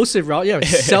explosive route,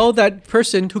 sell that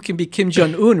person who can be Kim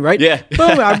Jong-un, right? Yeah.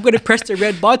 Boom, I'm going to press the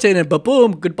red button, and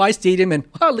boom, goodbye stadium, and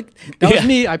wow, look, that was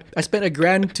me. I spent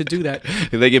 $1,000 to do that.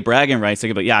 They get bragging rights. They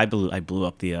go, but I blew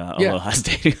up the Aloha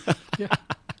Stadium. Yeah.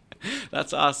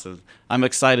 That's awesome. I'm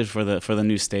excited for the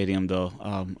new stadium though.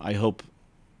 I hope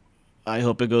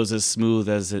it goes as smooth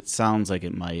as it sounds like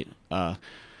it might.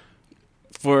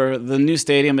 For the new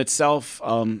stadium itself,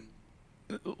 are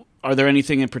there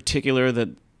anything in particular that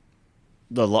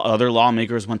the other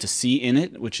lawmakers want to see in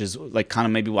it, which is like kind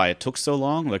of maybe why it took so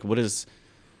long? Like, what is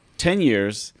 10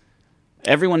 years?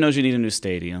 Everyone knows you need a new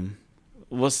stadium.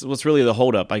 What's really the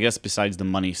holdup? I guess besides the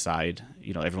money side,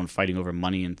 everyone fighting over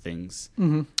money and things.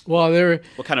 Mm-hmm. Well,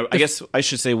 what kind of? I guess I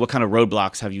should say, what kind of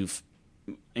roadblocks have you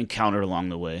encountered along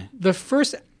the way? The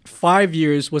first 5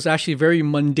 years was actually very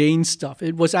mundane stuff.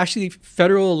 It was actually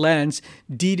federal lands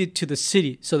deeded to the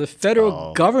city. So the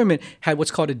federal government had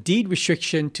what's called a deed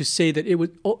restriction to say that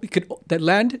that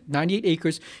land, 98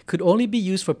 acres, could only be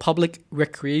used for public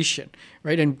recreation,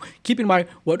 right? And keep in mind,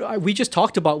 what we just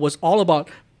talked about was all about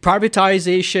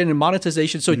privatization and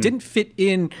monetization. So it didn't fit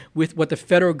in with what the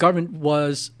federal government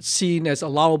was seen as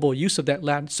allowable use of that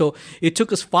land. So it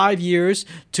took us 5 years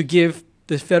to give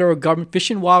the federal government, Fish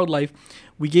and Wildlife,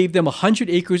 we gave them 100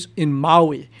 acres in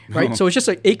Maui, right? So it's just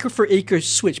an acre for acre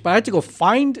switch. But I had to go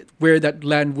find where that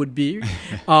land would be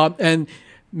and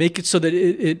make it so that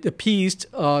it appeased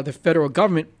the federal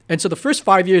government. And so the first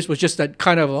 5 years was just that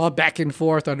kind of back and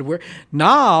forth on where.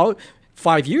 Now,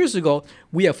 5 years ago,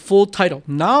 we have full title.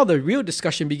 Now the real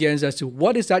discussion begins as to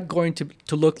what is that going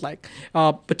to look like.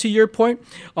 But to your point,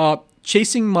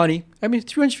 chasing money, I mean,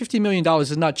 $350 million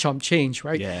is not chump change,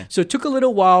 right? Yeah. So it took a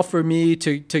little while for me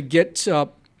to get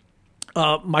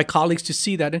my colleagues to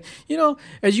see that. And,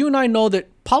 as you and I know, that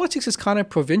politics is kind of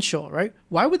provincial, right?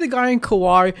 Why would the guy in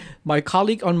Kauai, my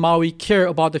colleague on Maui, care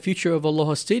about the future of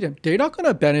Aloha Stadium? They're not going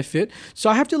to benefit. So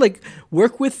I have to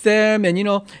work with them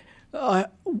and,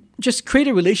 just create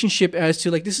a relationship as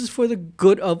to this is for the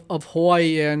good of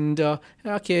Hawaii, and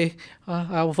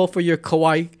I'll vote for your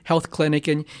Kauai health clinic,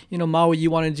 and Maui, you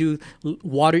want to do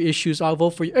water issues, I'll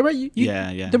vote for you. Right?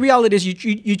 Yeah. The reality is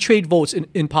you trade votes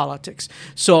in politics,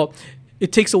 so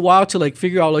it takes a while to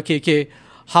figure out okay,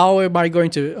 how am I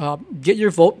going to get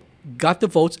your vote? Got the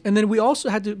votes, and then we also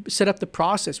had to set up the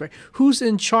process, right? Who's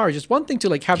in charge? It's one thing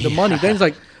to have the money, then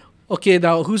it's okay,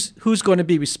 now who's going to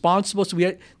be responsible? So we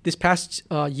had this past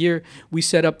year we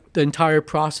set up the entire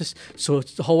process. So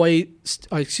it's the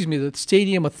the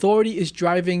Stadium Authority is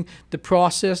driving the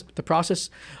process.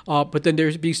 But then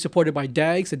they're being supported by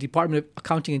DAGS, the Department of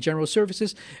Accounting and General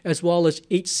Services, as well as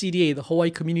HCDA, the Hawaii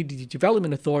Community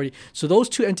Development Authority. So those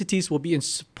two entities will be in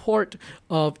support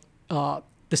of the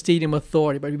Stadium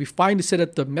Authority. But we finally set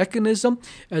up the mechanism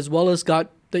as well as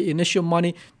got the initial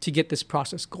money to get this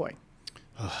process going.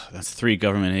 Oh, that's 3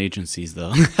 government agencies,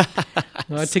 though.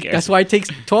 That's why it takes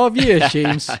 12 years,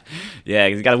 James. Yeah,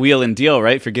 you got to wheel and deal,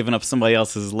 right, for giving up somebody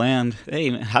else's land. Hey,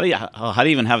 man, how do you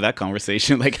even have that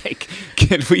conversation?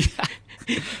 Can we?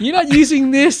 You're not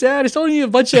using this ad. It's only a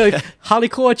bunch of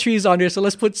halikoa trees on there, so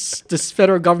let's put this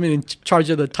federal government in charge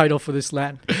of the title for this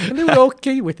land. And they were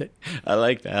okay with it. I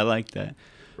like that.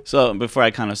 So before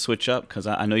I kind of switch up, because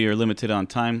I know you're limited on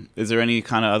time, is there any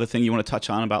kind of other thing you want to touch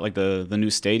on about the new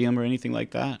stadium or anything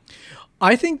like that?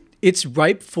 I think it's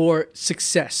ripe for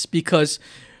success because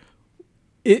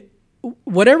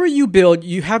whatever you build,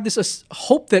 you have this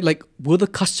hope that will the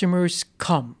customers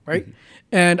come, right? Mm-hmm.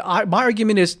 And my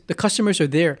argument is the customers are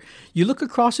there. You look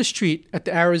across the street at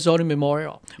the Arizona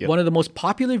Memorial, one of the most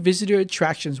popular visitor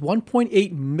attractions.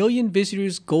 1.8 million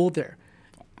visitors go there.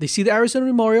 They see the Arizona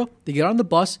Memorial, they get on the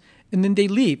bus, and then they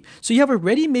leave. So you have a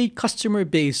ready-made customer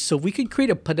base. So we can create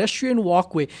a pedestrian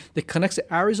walkway that connects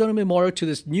the Arizona Memorial to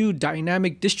this new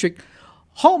dynamic district.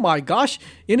 Oh my gosh,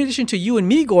 in addition to you and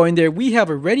me going there, we have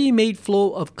a ready-made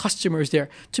flow of customers there.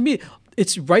 To me,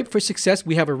 it's ripe for success.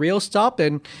 We have a rail stop,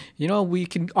 and we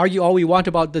can argue all we want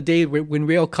about the day when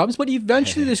rail comes, but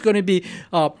eventually there's going to be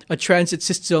a transit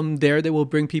system there that will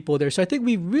bring people there. So I think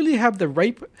we really have the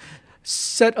ripe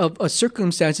set of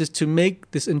circumstances to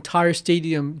make this entire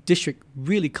stadium district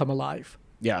really come alive.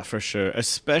 Yeah, for sure.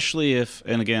 Especially if,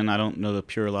 and again, I don't know the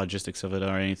pure logistics of it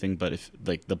or anything, but if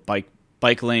the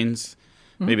bike lanes,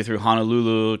 maybe through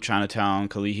Honolulu, Chinatown,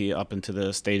 Kalihi, up into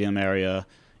the stadium area,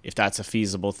 if that's a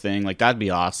feasible thing, that'd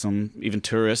be awesome. Even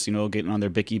tourists, getting on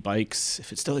their Bicky bikes,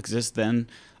 if it still exists then,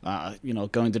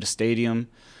 going to the stadium.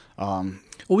 Well,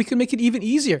 we can make it even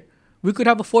easier. We could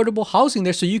have affordable housing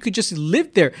there, so you could just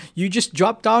live there. You just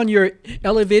drop down your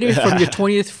elevator from your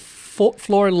 20th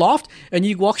floor loft, and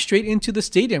you walk straight into the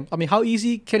stadium. I mean, how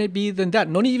easy can it be than that?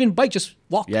 No need even bike, just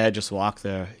walk. Yeah, just walk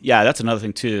there. Yeah, that's another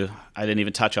thing too. I didn't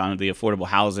even touch on the affordable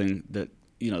housing, that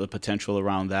the potential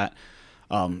around that.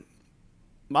 I'm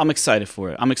excited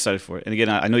for it. And again,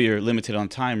 I know you're limited on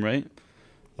time, right?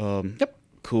 Yep.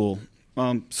 Cool.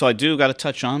 So I do got to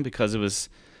touch on, because it was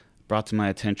brought to my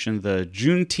attention, the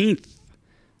Juneteenth,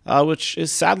 which is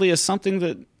sadly something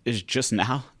that is just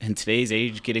now in today's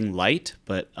age getting light.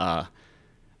 But I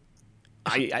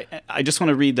just want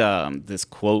to read this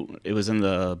quote. It was in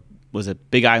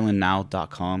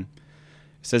BigIslandNow.com. It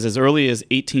says, as early as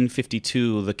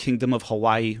 1852, the Kingdom of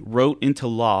Hawaii wrote into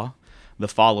law the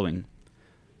following: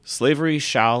 slavery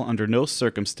shall under no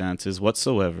circumstances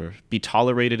whatsoever be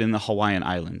tolerated in the Hawaiian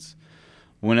Islands.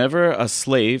 Whenever a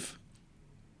slave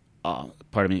shall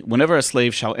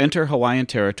enter Hawaiian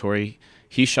territory,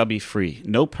 he shall be free.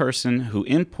 No person who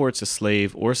imports a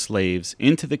slave or slaves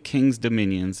into the king's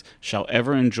dominions shall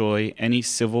ever enjoy any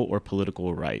civil or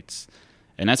political rights.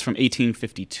 And that's from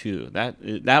 1852.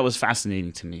 That was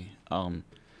fascinating to me. And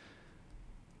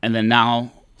then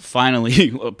now,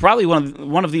 finally, probably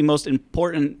one of the most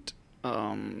important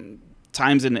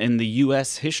times in the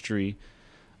U.S. history.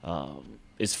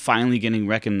 is finally getting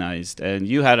recognized. And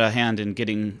you had a hand in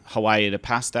getting Hawaii to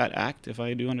pass that act, if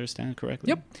I do understand correctly.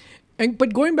 Yep.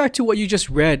 But going back to what you just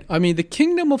read, I mean, the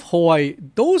Kingdom of Hawaii,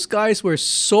 those guys were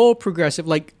so progressive,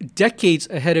 like decades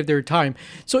ahead of their time.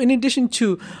 So in addition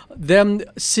to them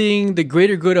seeing the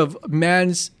greater good of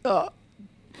man's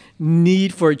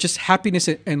need for just happiness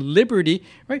and liberty,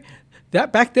 right?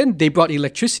 That back then they brought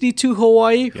electricity to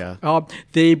Hawaii. Yeah.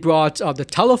 They brought the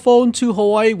telephone to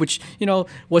Hawaii, which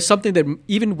was something that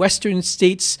even Western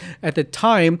states at the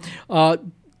time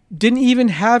didn't even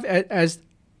have as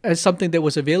something that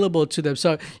was available to them.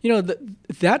 So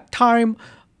that time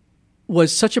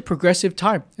was such a progressive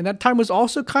time, and that time was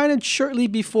also kind of shortly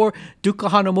before Duka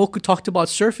Hanamoku talked about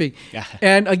surfing. Yeah.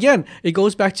 And again, it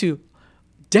goes back to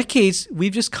decades.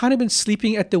 We've just kind of been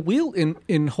sleeping at the wheel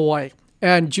in Hawaii.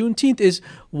 And Juneteenth is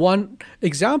one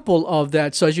example of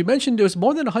that. So as you mentioned, it was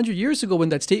more than 100 years ago when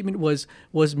that statement was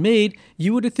made.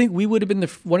 You would think we would have been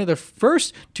one of the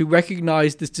first to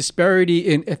recognize this disparity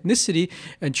in ethnicity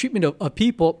and treatment of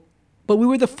people. But we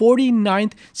were the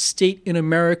 49th state in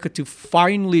America to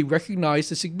finally recognize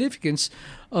the significance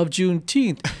of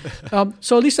Juneteenth.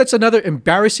 So at least that's another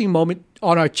embarrassing moment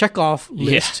on our checkoff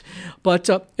list. Yeah. But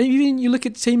even you look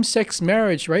at same-sex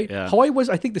marriage, right? Yeah. Hawaii was,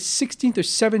 I think, the 16th or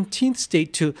 17th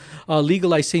state to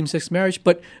legalize same-sex marriage.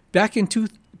 But back in the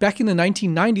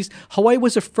 1990s, Hawaii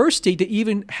was the first state that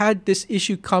even had this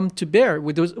issue come to bear.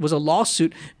 There was a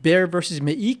lawsuit, Bear versus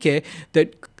Meike,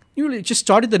 that really just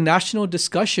started the national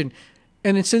discussion.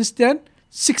 And then since then,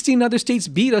 16 other states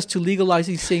beat us to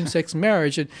legalizing same-sex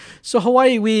marriage. And so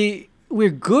Hawaii, we're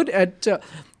good at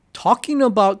talking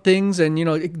about things and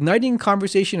igniting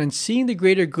conversation and seeing the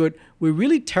greater good. We're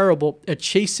really terrible at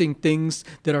chasing things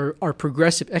that are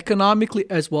progressive economically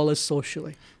as well as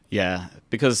socially. Yeah,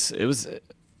 because it was,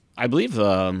 I believe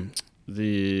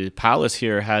the palace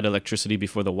here had electricity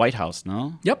before the White House,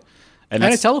 no? Yep, and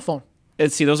a telephone.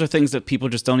 And see, those are things that people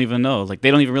just don't even know. Like, they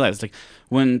don't even realize. Like,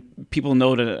 when people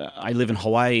know that I live in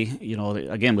Hawaii,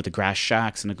 again, with the grass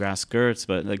shacks and the grass skirts,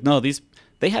 but like, no,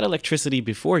 they had electricity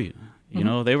before you.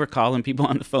 They were calling people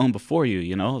on the phone before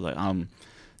you.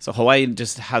 So Hawaii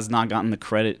just has not gotten the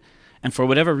credit, and for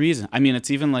whatever reason, I mean, it's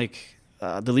even like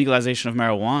the legalization of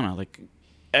marijuana. Like,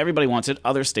 everybody wants it.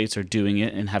 Other states are doing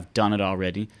it and have done it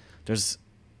already. There's,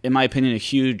 in my opinion, a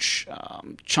huge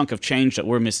chunk of change that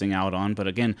we're missing out on. But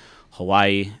again,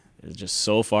 Hawaii is just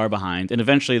so far behind, and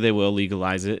eventually they will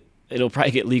legalize it. It'll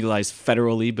probably get legalized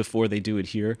federally before they do it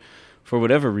here, for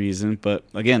whatever reason. But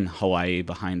again, Hawaii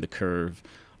behind the curve.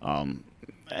 I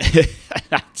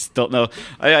just don't know.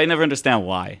 I never understand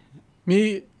why.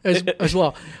 Me as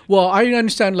well. Well, I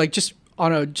understand, like, just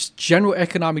on a just general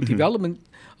economic development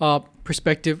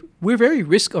perspective, we're very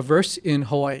risk averse in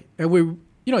Hawaii, and we're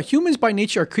humans by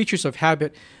nature are creatures of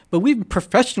habit. But we've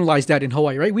professionalized that in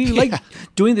Hawaii, right? We like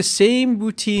doing the same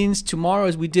routines tomorrow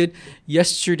as we did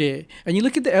yesterday. And you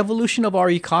look at the evolution of our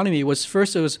economy. It was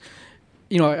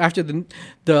after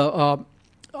the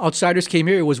outsiders came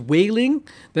here, it was whaling.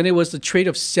 Then it was the trade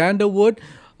of sandalwood.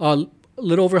 A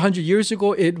little over 100 years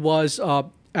ago, it was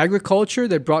agriculture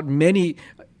that brought many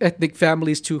ethnic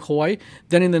families to Hawaii.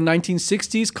 Then in the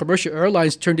 1960s, commercial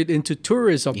airlines turned it into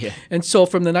tourism. Yeah. And so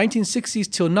from the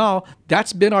 1960s till now,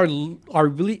 that's been our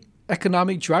really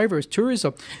economic drivers,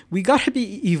 tourism. We got to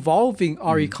be evolving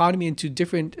our economy into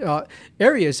different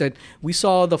areas. And we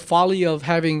saw the folly of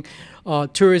having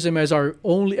tourism as our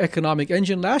only economic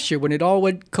engine last year when it all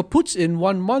went kaput in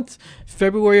 1 month.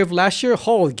 February of last year,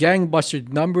 gangbuster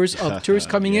numbers of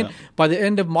tourists coming in. By the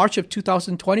end of March of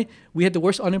 2020, we had the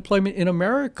worst unemployment in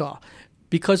America.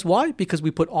 Because why? Because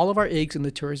we put all of our eggs in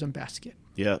the tourism basket.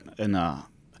 Yeah, and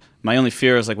my only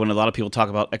fear is like when a lot of people talk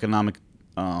about economic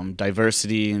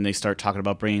diversity and they start talking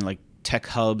about bringing like tech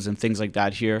hubs and things like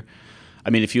that here. I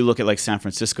mean, if you look at like San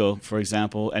Francisco, for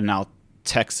example, and now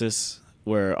Texas,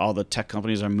 where all the tech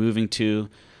companies are moving to,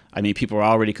 I mean, people are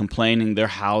already complaining their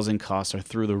housing costs are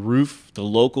through the roof. The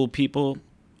local people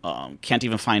can't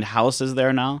even find houses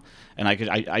there now. And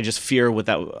I just fear what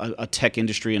that a tech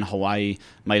industry in Hawaii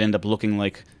might end up looking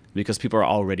like, because people are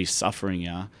already suffering,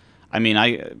 yeah. I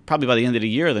mean, probably by the end of the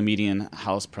year, the median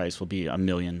house price will be $1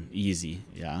 million easy,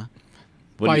 yeah.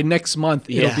 By next month,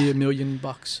 it'll be $1 million.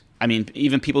 I mean,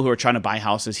 even people who are trying to buy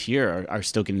houses here are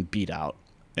still getting beat out.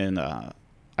 And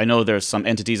I know there's some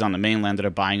entities on the mainland that are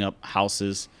buying up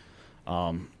houses.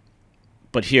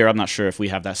 But here, I'm not sure if we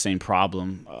have that same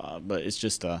problem. But it's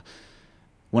just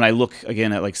when I look,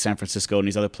 again, at like San Francisco and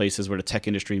these other places where the tech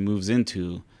industry moves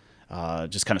into,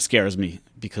 just kind of scares me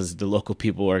because the local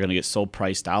people are going to get so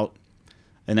priced out.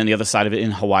 And then the other side of it,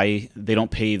 in Hawaii, they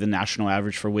don't pay the national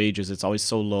average for wages. It's always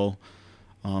so low.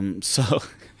 So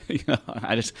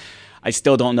I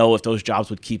still don't know if those jobs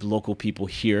would keep local people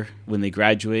here when they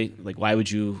graduate. Like, why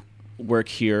would you work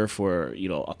here for,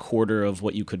 a quarter of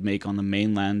what you could make on the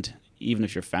mainland, even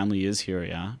if your family is here?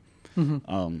 Yeah.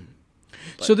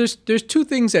 So there's two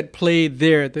things at play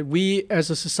there that we as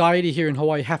a society here in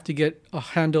Hawaii have to get a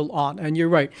handle on. And you're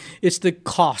right. It's the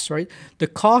cost, right? The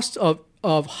cost of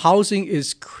housing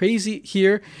is crazy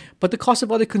here, but the cost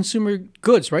of other consumer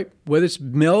goods, right? Whether it's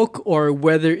milk or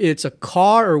whether it's a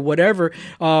car or whatever,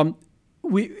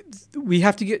 we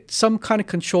have to get some kind of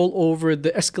control over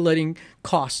the escalating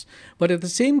costs. But at the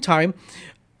same time,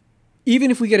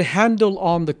 even if we get a handle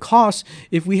on the costs,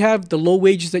 if we have the low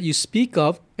wages that you speak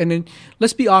of, and then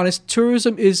let's be honest,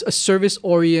 tourism is a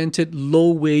service-oriented,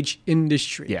 low-wage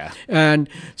industry. Yeah. And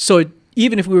so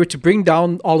even if we were to bring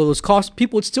down all of those costs,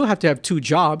 people would still have to have two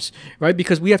jobs, right?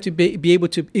 Because we have to be able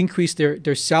to increase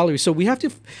their salary. So we have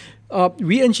to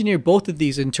re-engineer both of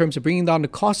these in terms of bringing down the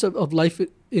cost of life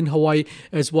in Hawaii,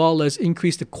 as well as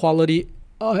increase the quality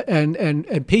and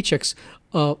paychecks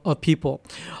of people.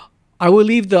 I will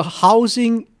leave the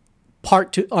housing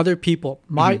part to other people.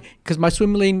 Because my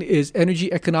swim lane is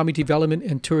energy, economic development,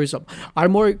 and tourism.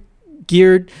 I'm more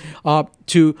geared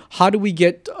to how do we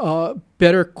get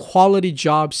better quality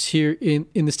jobs here in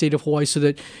the state of Hawaii, so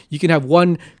that you can have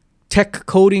one tech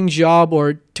coding job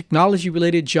or technology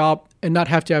related job and not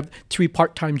have to have 3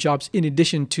 part-time jobs in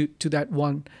addition to that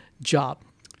one job.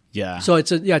 Yeah. So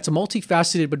it's a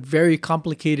multifaceted but very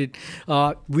complicated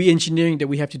re-engineering that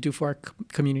we have to do for our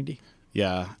community.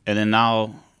 Yeah. And then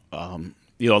now, a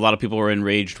lot of people were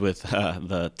enraged with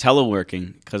the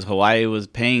teleworking, because Hawaii was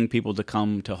paying people to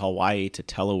come to Hawaii to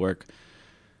telework.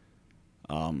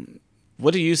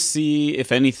 What do you see,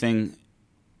 if anything,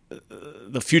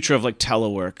 the future of like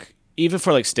telework, even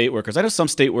for like state workers? I know some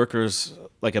state workers,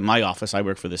 like in my office, I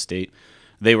work for the state,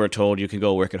 they were told you can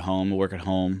go work at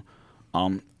home.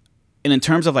 And in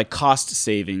terms of like cost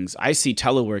savings, I see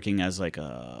teleworking as like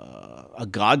a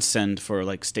godsend for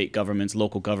like state governments,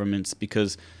 local governments,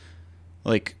 because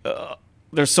like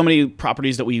there's so many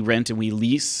properties that we rent and we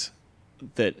lease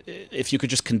that if you could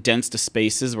just condense the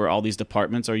spaces where all these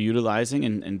departments are utilizing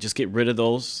and just get rid of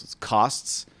those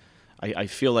costs, I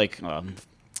feel like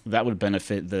that would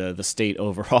benefit the state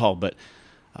overall. But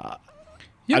I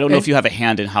don't know if you have a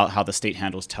hand in how the state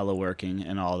handles teleworking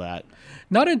and all that.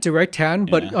 Not a direct hand,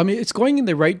 but Yeah. I mean, it's going in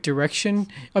the right direction.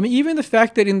 I mean, even the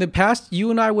fact that in the past, you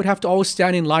and I would have to always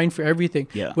stand in line for everything.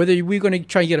 Yeah. Whether we're going to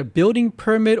try and get a building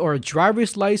permit or a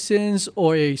driver's license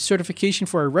or a certification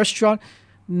for a restaurant,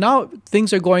 now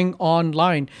things are going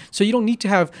online. So you don't need to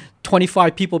have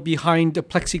 25 people behind a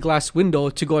plexiglass window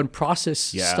to go and process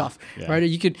stuff, Yeah. right?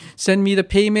 You could send me the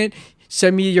payment,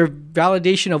 send me your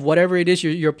validation of whatever it is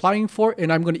you're applying for,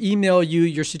 and I'm going to email you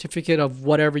your certificate of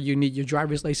whatever you need, your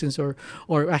driver's license, or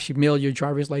actually mail your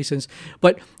driver's license.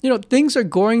 But, things are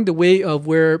going the way of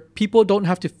where people don't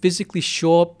have to physically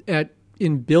show up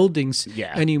in buildings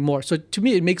anymore. So to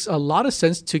me, it makes a lot of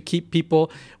sense to keep people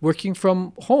working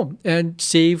from home and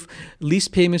save lease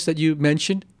payments that you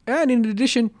mentioned. And in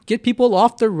addition, get people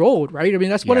off the road, right? I mean,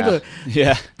 that's one of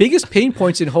the biggest pain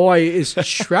points in Hawaii is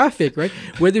traffic, right?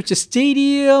 Whether it's a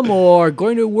stadium or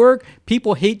going to work,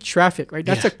 people hate traffic, right?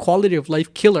 That's a quality of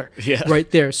life killer right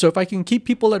there. So if I can keep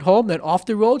people at home and off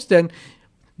the roads, then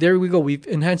there we go. We've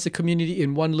enhanced the community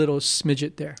in one little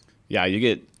smidget there. Yeah, you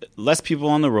get less people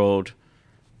on the road,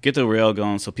 get the rail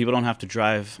going so people don't have to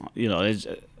drive.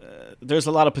 There's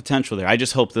a lot of potential there. I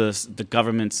just hope the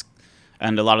governments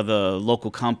and a lot of the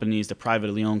local companies, the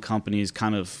privately owned companies,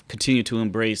 kind of continue to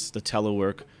embrace the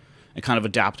telework and kind of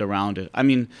adapt around it. I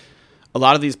mean, a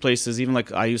lot of these places, even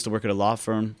like I used to work at a law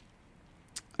firm,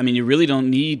 I mean, you really don't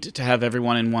need to have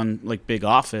everyone in one like big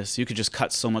office. You could just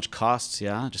cut so much costs,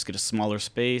 just get a smaller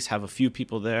space, have a few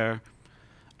people there.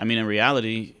 I mean, in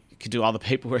reality, you could do all the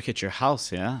paperwork at your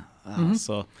house,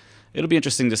 So it'll be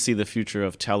interesting to see the future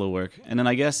of telework. And then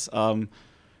I guess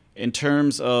in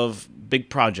terms of big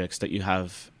projects that you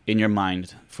have in your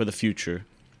mind for the future,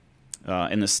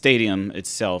 in the stadium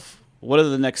itself, what are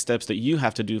the next steps that you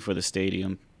have to do for the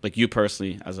stadium, like you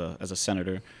personally as a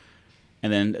senator?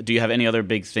 And then do you have any other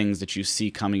big things that you see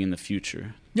coming in the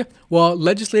future? Yeah. Well,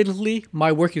 legislatively,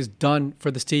 my work is done for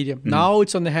the stadium. Mm-hmm. Now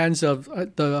it's on the hands of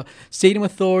the Stadium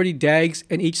Authority, DAGS,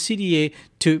 and HCDA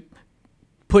to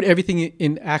put everything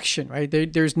in action, right?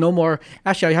 There's no more.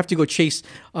 Actually, I have to go chase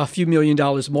a few $1 million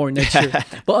more next year.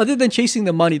 But other than chasing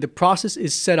the money, the process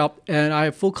is set up, and I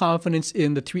have full confidence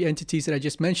in the 3 entities that I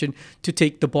just mentioned to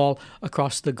take the ball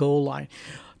across the goal line.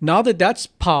 Now that that's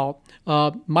POW,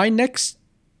 my next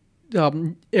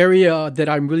area that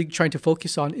I'm really trying to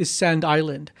focus on is Sand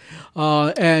Island,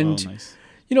 Nice.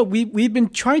 we've been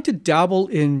trying to dabble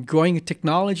in growing a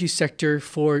technology sector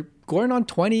for going on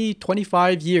 20,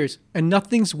 25 years, and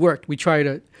nothing's worked. We tried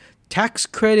a tax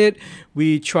credit,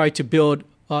 we tried to build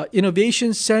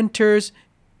innovation centers,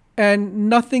 and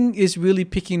nothing is really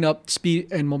picking up speed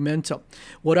and momentum.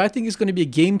 What I think is going to be a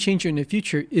game changer in the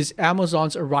future is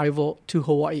Amazon's arrival to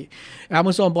Hawaii.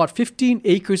 Amazon bought 15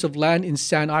 acres of land in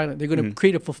Sand Island. They're going to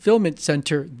create a fulfillment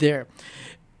center there.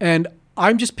 And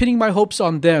I'm just pinning my hopes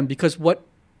on them because what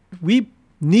we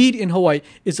need in Hawaii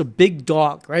is a big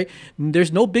dog, right?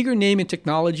 There's no bigger name in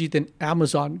technology than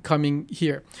Amazon coming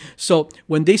here. So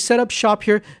when they set up shop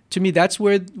here, to me, that's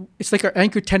where it's like our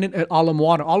anchor tenant at Ala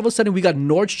Moana. All of a sudden, we got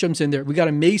Nordstrom's in there. We got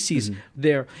a Macy's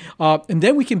there. And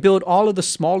then we can build all of the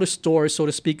smaller stores, so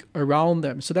to speak, around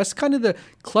them. So that's kind of the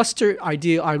cluster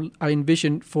idea I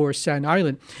envision for Sand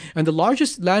Island. And the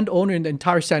largest landowner in the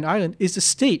entire Sand Island is the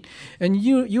state. And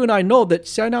you and I know that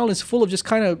Sand Island is full of just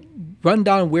kind of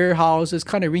rundown warehouses,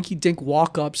 kind of rinky-dink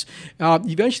walk-ups.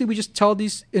 Eventually, we just tell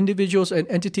these individuals and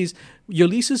entities, your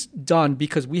lease is done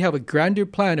because we have a grander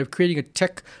plan of creating a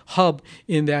tech hub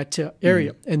in that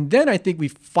area. And then I think we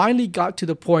finally got to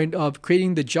the point of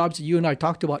creating the jobs that you and I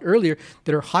talked about earlier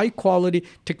that are high-quality,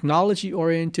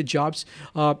 technology-oriented jobs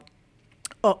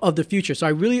of the future. So I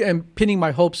really am pinning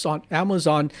my hopes on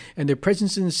Amazon and their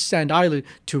presence in Sand Island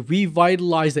to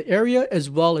revitalize the area as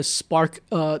well as spark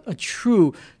a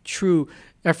true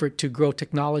effort to grow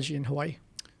technology in Hawaii.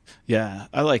 Yeah,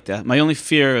 I like that. My only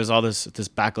fear is all this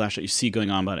backlash that you see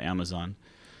going on about Amazon,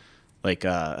 like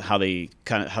how they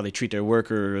treat their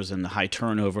workers and the high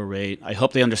turnover rate. I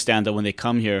hope they understand that when they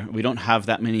come here, we don't have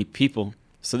that many people,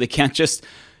 so they can't just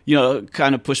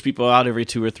kind of push people out every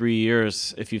 2 or 3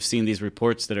 years. If you've seen these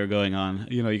reports that are going on,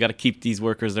 you got to keep these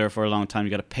workers there for a long time.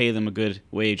 You got to pay them a good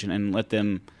wage and let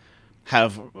them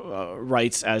have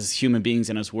rights as human beings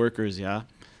and as workers. Yeah,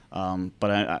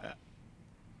 but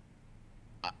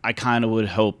I kind of would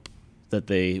hope that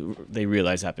they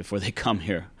realize that before they come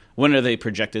here. When are they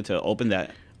projected to open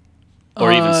that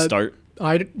or even start?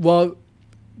 I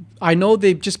know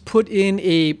they've just put in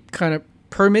a kind of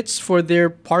permits for their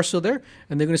parcel there,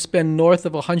 and they're going to spend north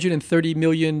of $130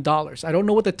 million. I don't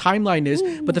know what the timeline is,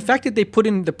 but the fact that they put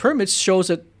in the permits shows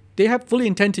that they have fully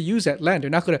intend to use that land. They're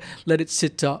not going to let it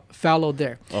sit fallow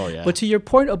there. Oh, yeah. But to your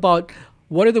point about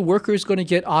what are the workers going to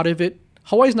get out of it,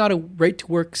 Hawaii's not a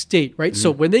right-to-work state, right? So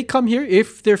when they come here,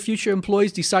 if their future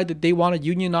employees decide that they want to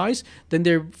unionize, then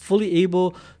they're fully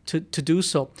able to do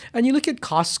so. And you look at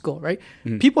Costco, right?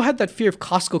 People had that fear of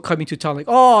Costco coming to town, like,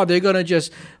 oh, they're going to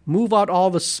just move out all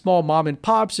the small mom and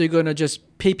pops. They're going to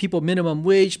just pay people minimum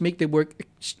wage, make them work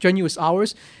strenuous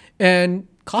hours. And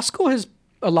Costco has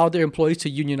allowed their employees to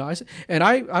unionize. And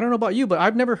I don't know about you, but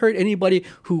I've never heard anybody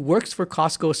who works for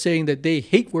Costco saying that they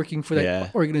hate working for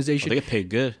that organization. Well, they get paid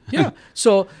good. Yeah.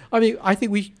 So, I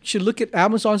think we should look at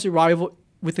Amazon's arrival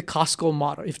with the Costco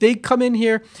model. If they come in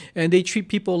here and they treat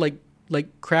people like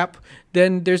crap,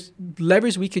 then there's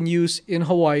levers we can use in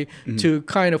Hawaii to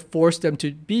kind of force them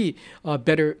to be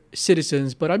better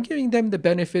citizens. But I'm giving them the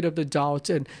benefit of the doubt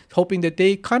and hoping that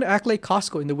they kind of act like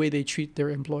Costco in the way they treat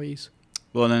their employees.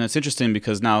 Well, then it's interesting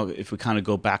because now if we kind of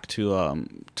go back to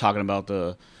talking about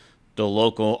the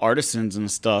local artisans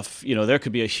and stuff, there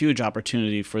could be a huge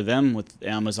opportunity for them with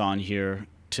Amazon here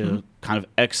to kind of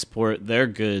export their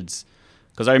goods.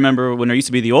 Because I remember when there used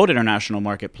to be the old international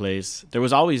marketplace, there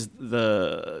was always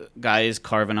the guys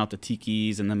carving out the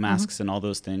tikis and the masks and all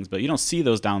those things, but you don't see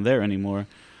those down there anymore.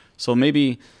 So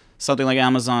maybe something like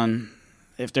Amazon,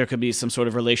 if there could be some sort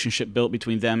of relationship built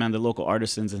between them and the local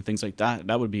artisans and things like that,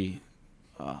 that would be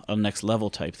a next level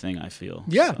type thing, I feel.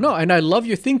 Yeah, no, and I love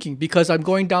your thinking because I'm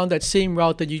going down that same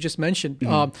route that you just mentioned.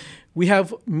 We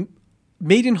have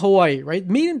Made in Hawaii, right?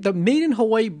 The Made in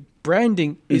Hawaii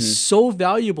branding is so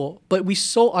valuable, but we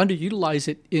so underutilize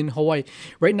it in Hawaii.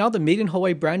 Right now, the Made in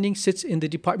Hawaii branding sits in the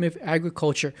Department of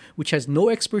Agriculture, which has no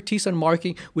expertise on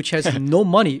marketing, which has no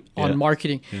money on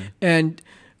marketing. Yeah. And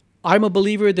I'm a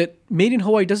believer that Made in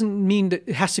Hawaii doesn't mean that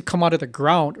it has to come out of the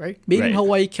ground, right? Made in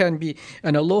Hawaii can be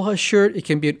an aloha shirt, it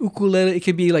can be an ukulele, it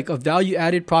can be like a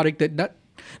value-added product that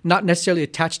not necessarily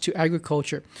attached to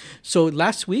agriculture. So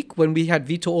last week when we had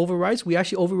veto overrides, we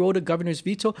actually overrode the governor's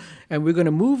veto, and we're going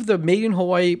to move the Made in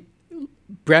Hawaii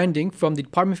branding from the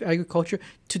Department of Agriculture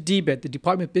to DBED, the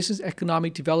Department of Business,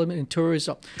 Economic Development, and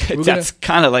Tourism. That's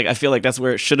kind of like, I feel like that's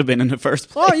where it should have been in the first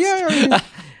place. Oh, yeah.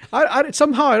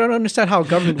 Somehow I don't understand how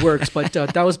government works, but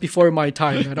that was before my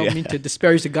time. I don't mean to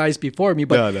disparage the guys before me,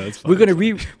 but no, we're going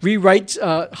to rewrite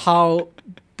how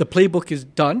the playbook is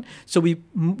done. So we're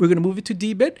going to move it to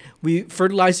DBIT. We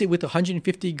fertilize it with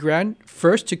 150 grand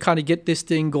first to kind of get this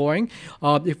thing going.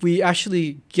 If we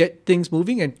actually get things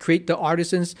moving and create the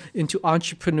artisans into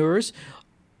entrepreneurs,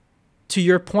 to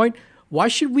your point, why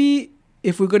should we,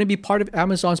 if we're going to be part of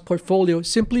Amazon's portfolio,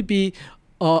 simply be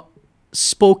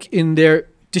spoke in their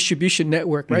distribution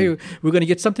network, right? We're going to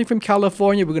get something from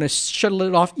California. We're going to shuttle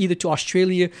it off either to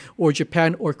Australia or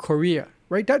Japan or Korea,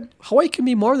 right? That Hawaii can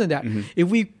be more than that. If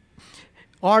we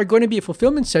are going to be a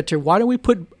fulfillment center, why don't we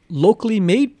put locally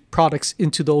made products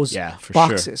into those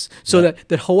boxes so that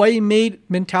the Hawaii made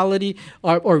mentality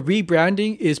or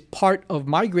rebranding is part of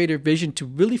my greater vision to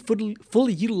really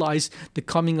fully utilize the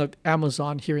coming of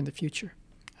Amazon here in the future.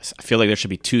 I feel like there should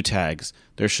be 2 tags.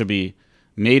 There should be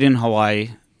made in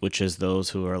Hawaii, which is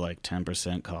those who are like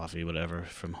 10% coffee, whatever,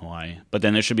 from Hawaii. But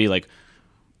then there should be like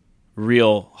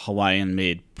real Hawaiian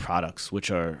made products, which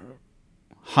are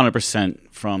 100%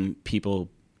 from people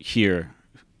here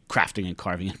crafting and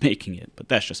carving and making it. But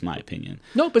that's just my opinion.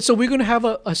 No, but so we're going to have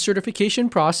a certification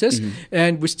process,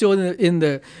 and we're still in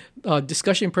the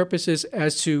discussion purposes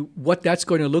as to what that's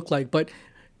going to look like. But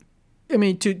I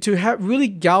mean, to have really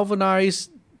galvanize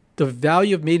the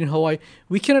value of made in Hawaii,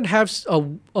 we cannot have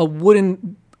a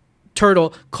wooden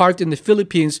turtle carved in the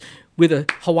Philippines with a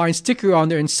Hawaiian sticker on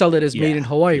there and sell it as made in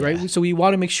Hawaii, right? So we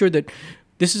want to make sure that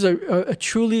this is a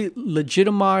truly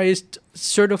legitimized,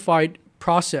 certified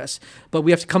process. But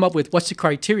we have to come up with what's the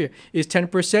criteria. Is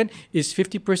 10%? Is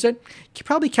 50%?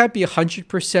 Probably can't be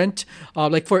 100%.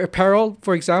 Like for apparel,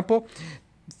 for example,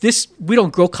 we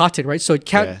don't grow cotton, right? So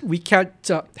we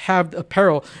can't have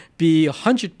apparel be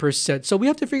 100%. So we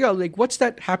have to figure out like what's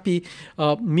that happy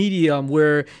medium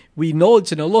where we know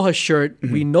it's an Aloha shirt,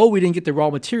 we know we didn't get the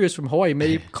raw materials from Hawaii, it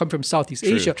may come from Southeast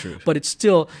Asia, but it's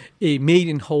still a made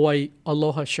in Hawaii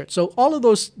Aloha shirt. So all of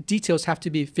those details have to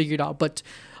be figured out. But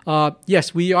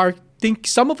yes, we are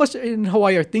some of us in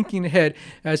Hawaii are thinking ahead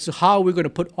as to how we're going to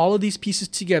put all of these pieces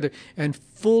together and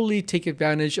fully take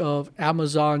advantage of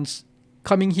Amazon's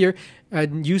coming here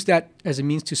and use that as a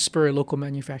means to spur local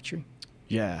manufacturing.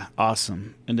 Yeah,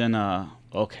 awesome. And then,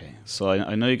 okay, so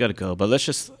I know you got to go, but I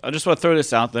just want to throw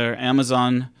this out there.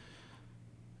 Amazon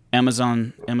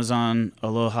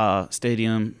Aloha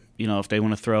Stadium, you know, if they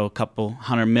want to throw a couple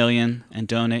 $100 million and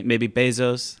donate, maybe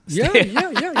Bezos. Yeah.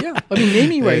 I mean,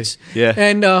 naming rights. Yeah.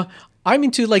 And I'm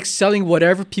into like selling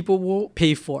whatever people will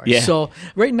pay for. Yeah. So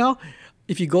right now,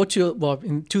 if you go to,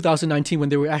 in 2019, when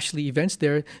there were actually events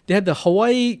there, they had the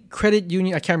Hawaii Credit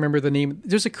Union. I can't remember the name.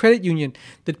 There's a credit union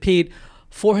that paid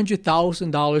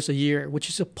 $400,000 a year, which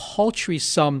is a paltry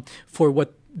sum for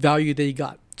what value they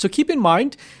got. So keep in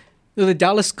mind, the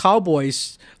Dallas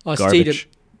Cowboys stadium,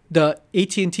 the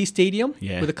AT&T Stadium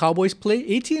where the Cowboys play,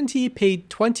 AT&T paid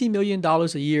 $20 million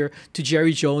a year to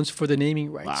Jerry Jones for the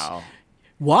naming rights.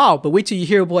 Wow, but wait till you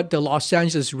hear what the Los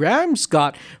Angeles Rams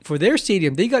got for their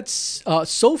stadium. They got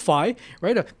SoFi,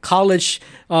 right, a college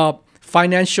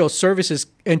financial services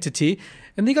entity,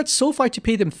 and they got SoFi to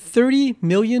pay them $30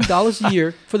 million a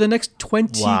year for the next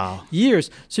 20 years.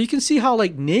 So you can see how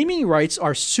like naming rights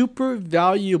are super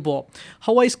valuable.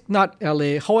 Hawaii's not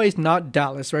LA, Hawaii's not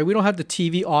Dallas, right? We don't have the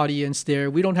TV audience there.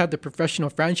 We don't have the professional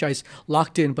franchise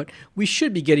locked in, but we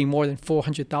should be getting more than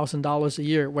 $400,000 a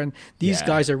year when these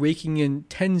guys are raking in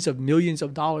tens of millions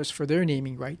of dollars for their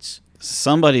naming rights.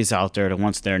 Somebody's out there that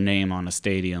wants their name on a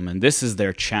stadium, and this is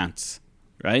their chance.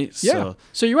 Right? Yeah.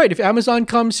 So you're right. If Amazon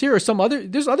comes here or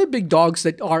there's other big dogs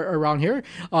that are around here,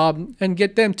 and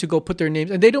get them to go put their names.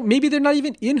 And maybe they're not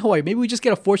even in Hawaii. Maybe we just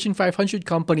get a Fortune 500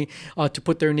 company to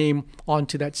put their name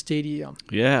onto that stadium.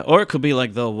 Yeah. Or it could be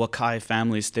like the Wakai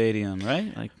family stadium,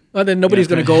 right? Like. Then nobody's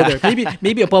going to go there.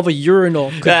 Maybe above a urinal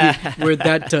could be where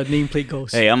that nameplate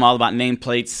goes. Hey, I'm all about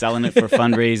nameplates, selling it for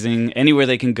fundraising. Anywhere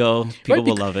they can go, people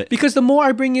will love it. Because the more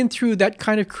I bring in through that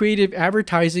kind of creative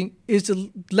advertising, is the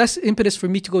less impetus for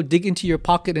me to go dig into your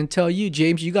pocket and tell you,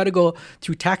 James, you got to go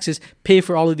through taxes, pay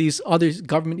for all of these other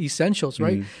government essentials,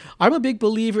 right? I'm a big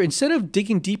believer, instead of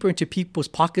digging deeper into people's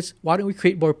pockets, why don't we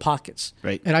create more pockets?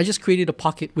 Right. And I just created a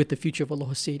pocket with the future of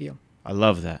Aloha Stadium. I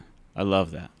love that.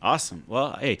 Awesome.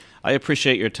 Well, hey, I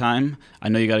appreciate your time. I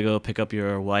know you got to go pick up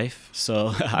your wife,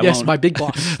 so my big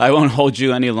boss. I won't hold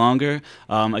you any longer.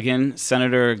 Again,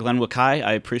 Senator Glenn Wakai,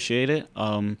 I appreciate it.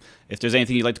 If there's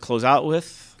anything you'd like to close out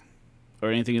with, or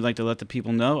anything you'd like to let the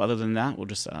people know, other than that, we'll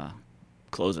just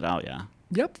close it out. Yeah.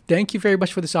 Yep. Thank you very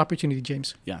much for this opportunity,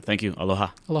 James. Yeah. Thank you.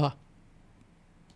 Aloha. Aloha.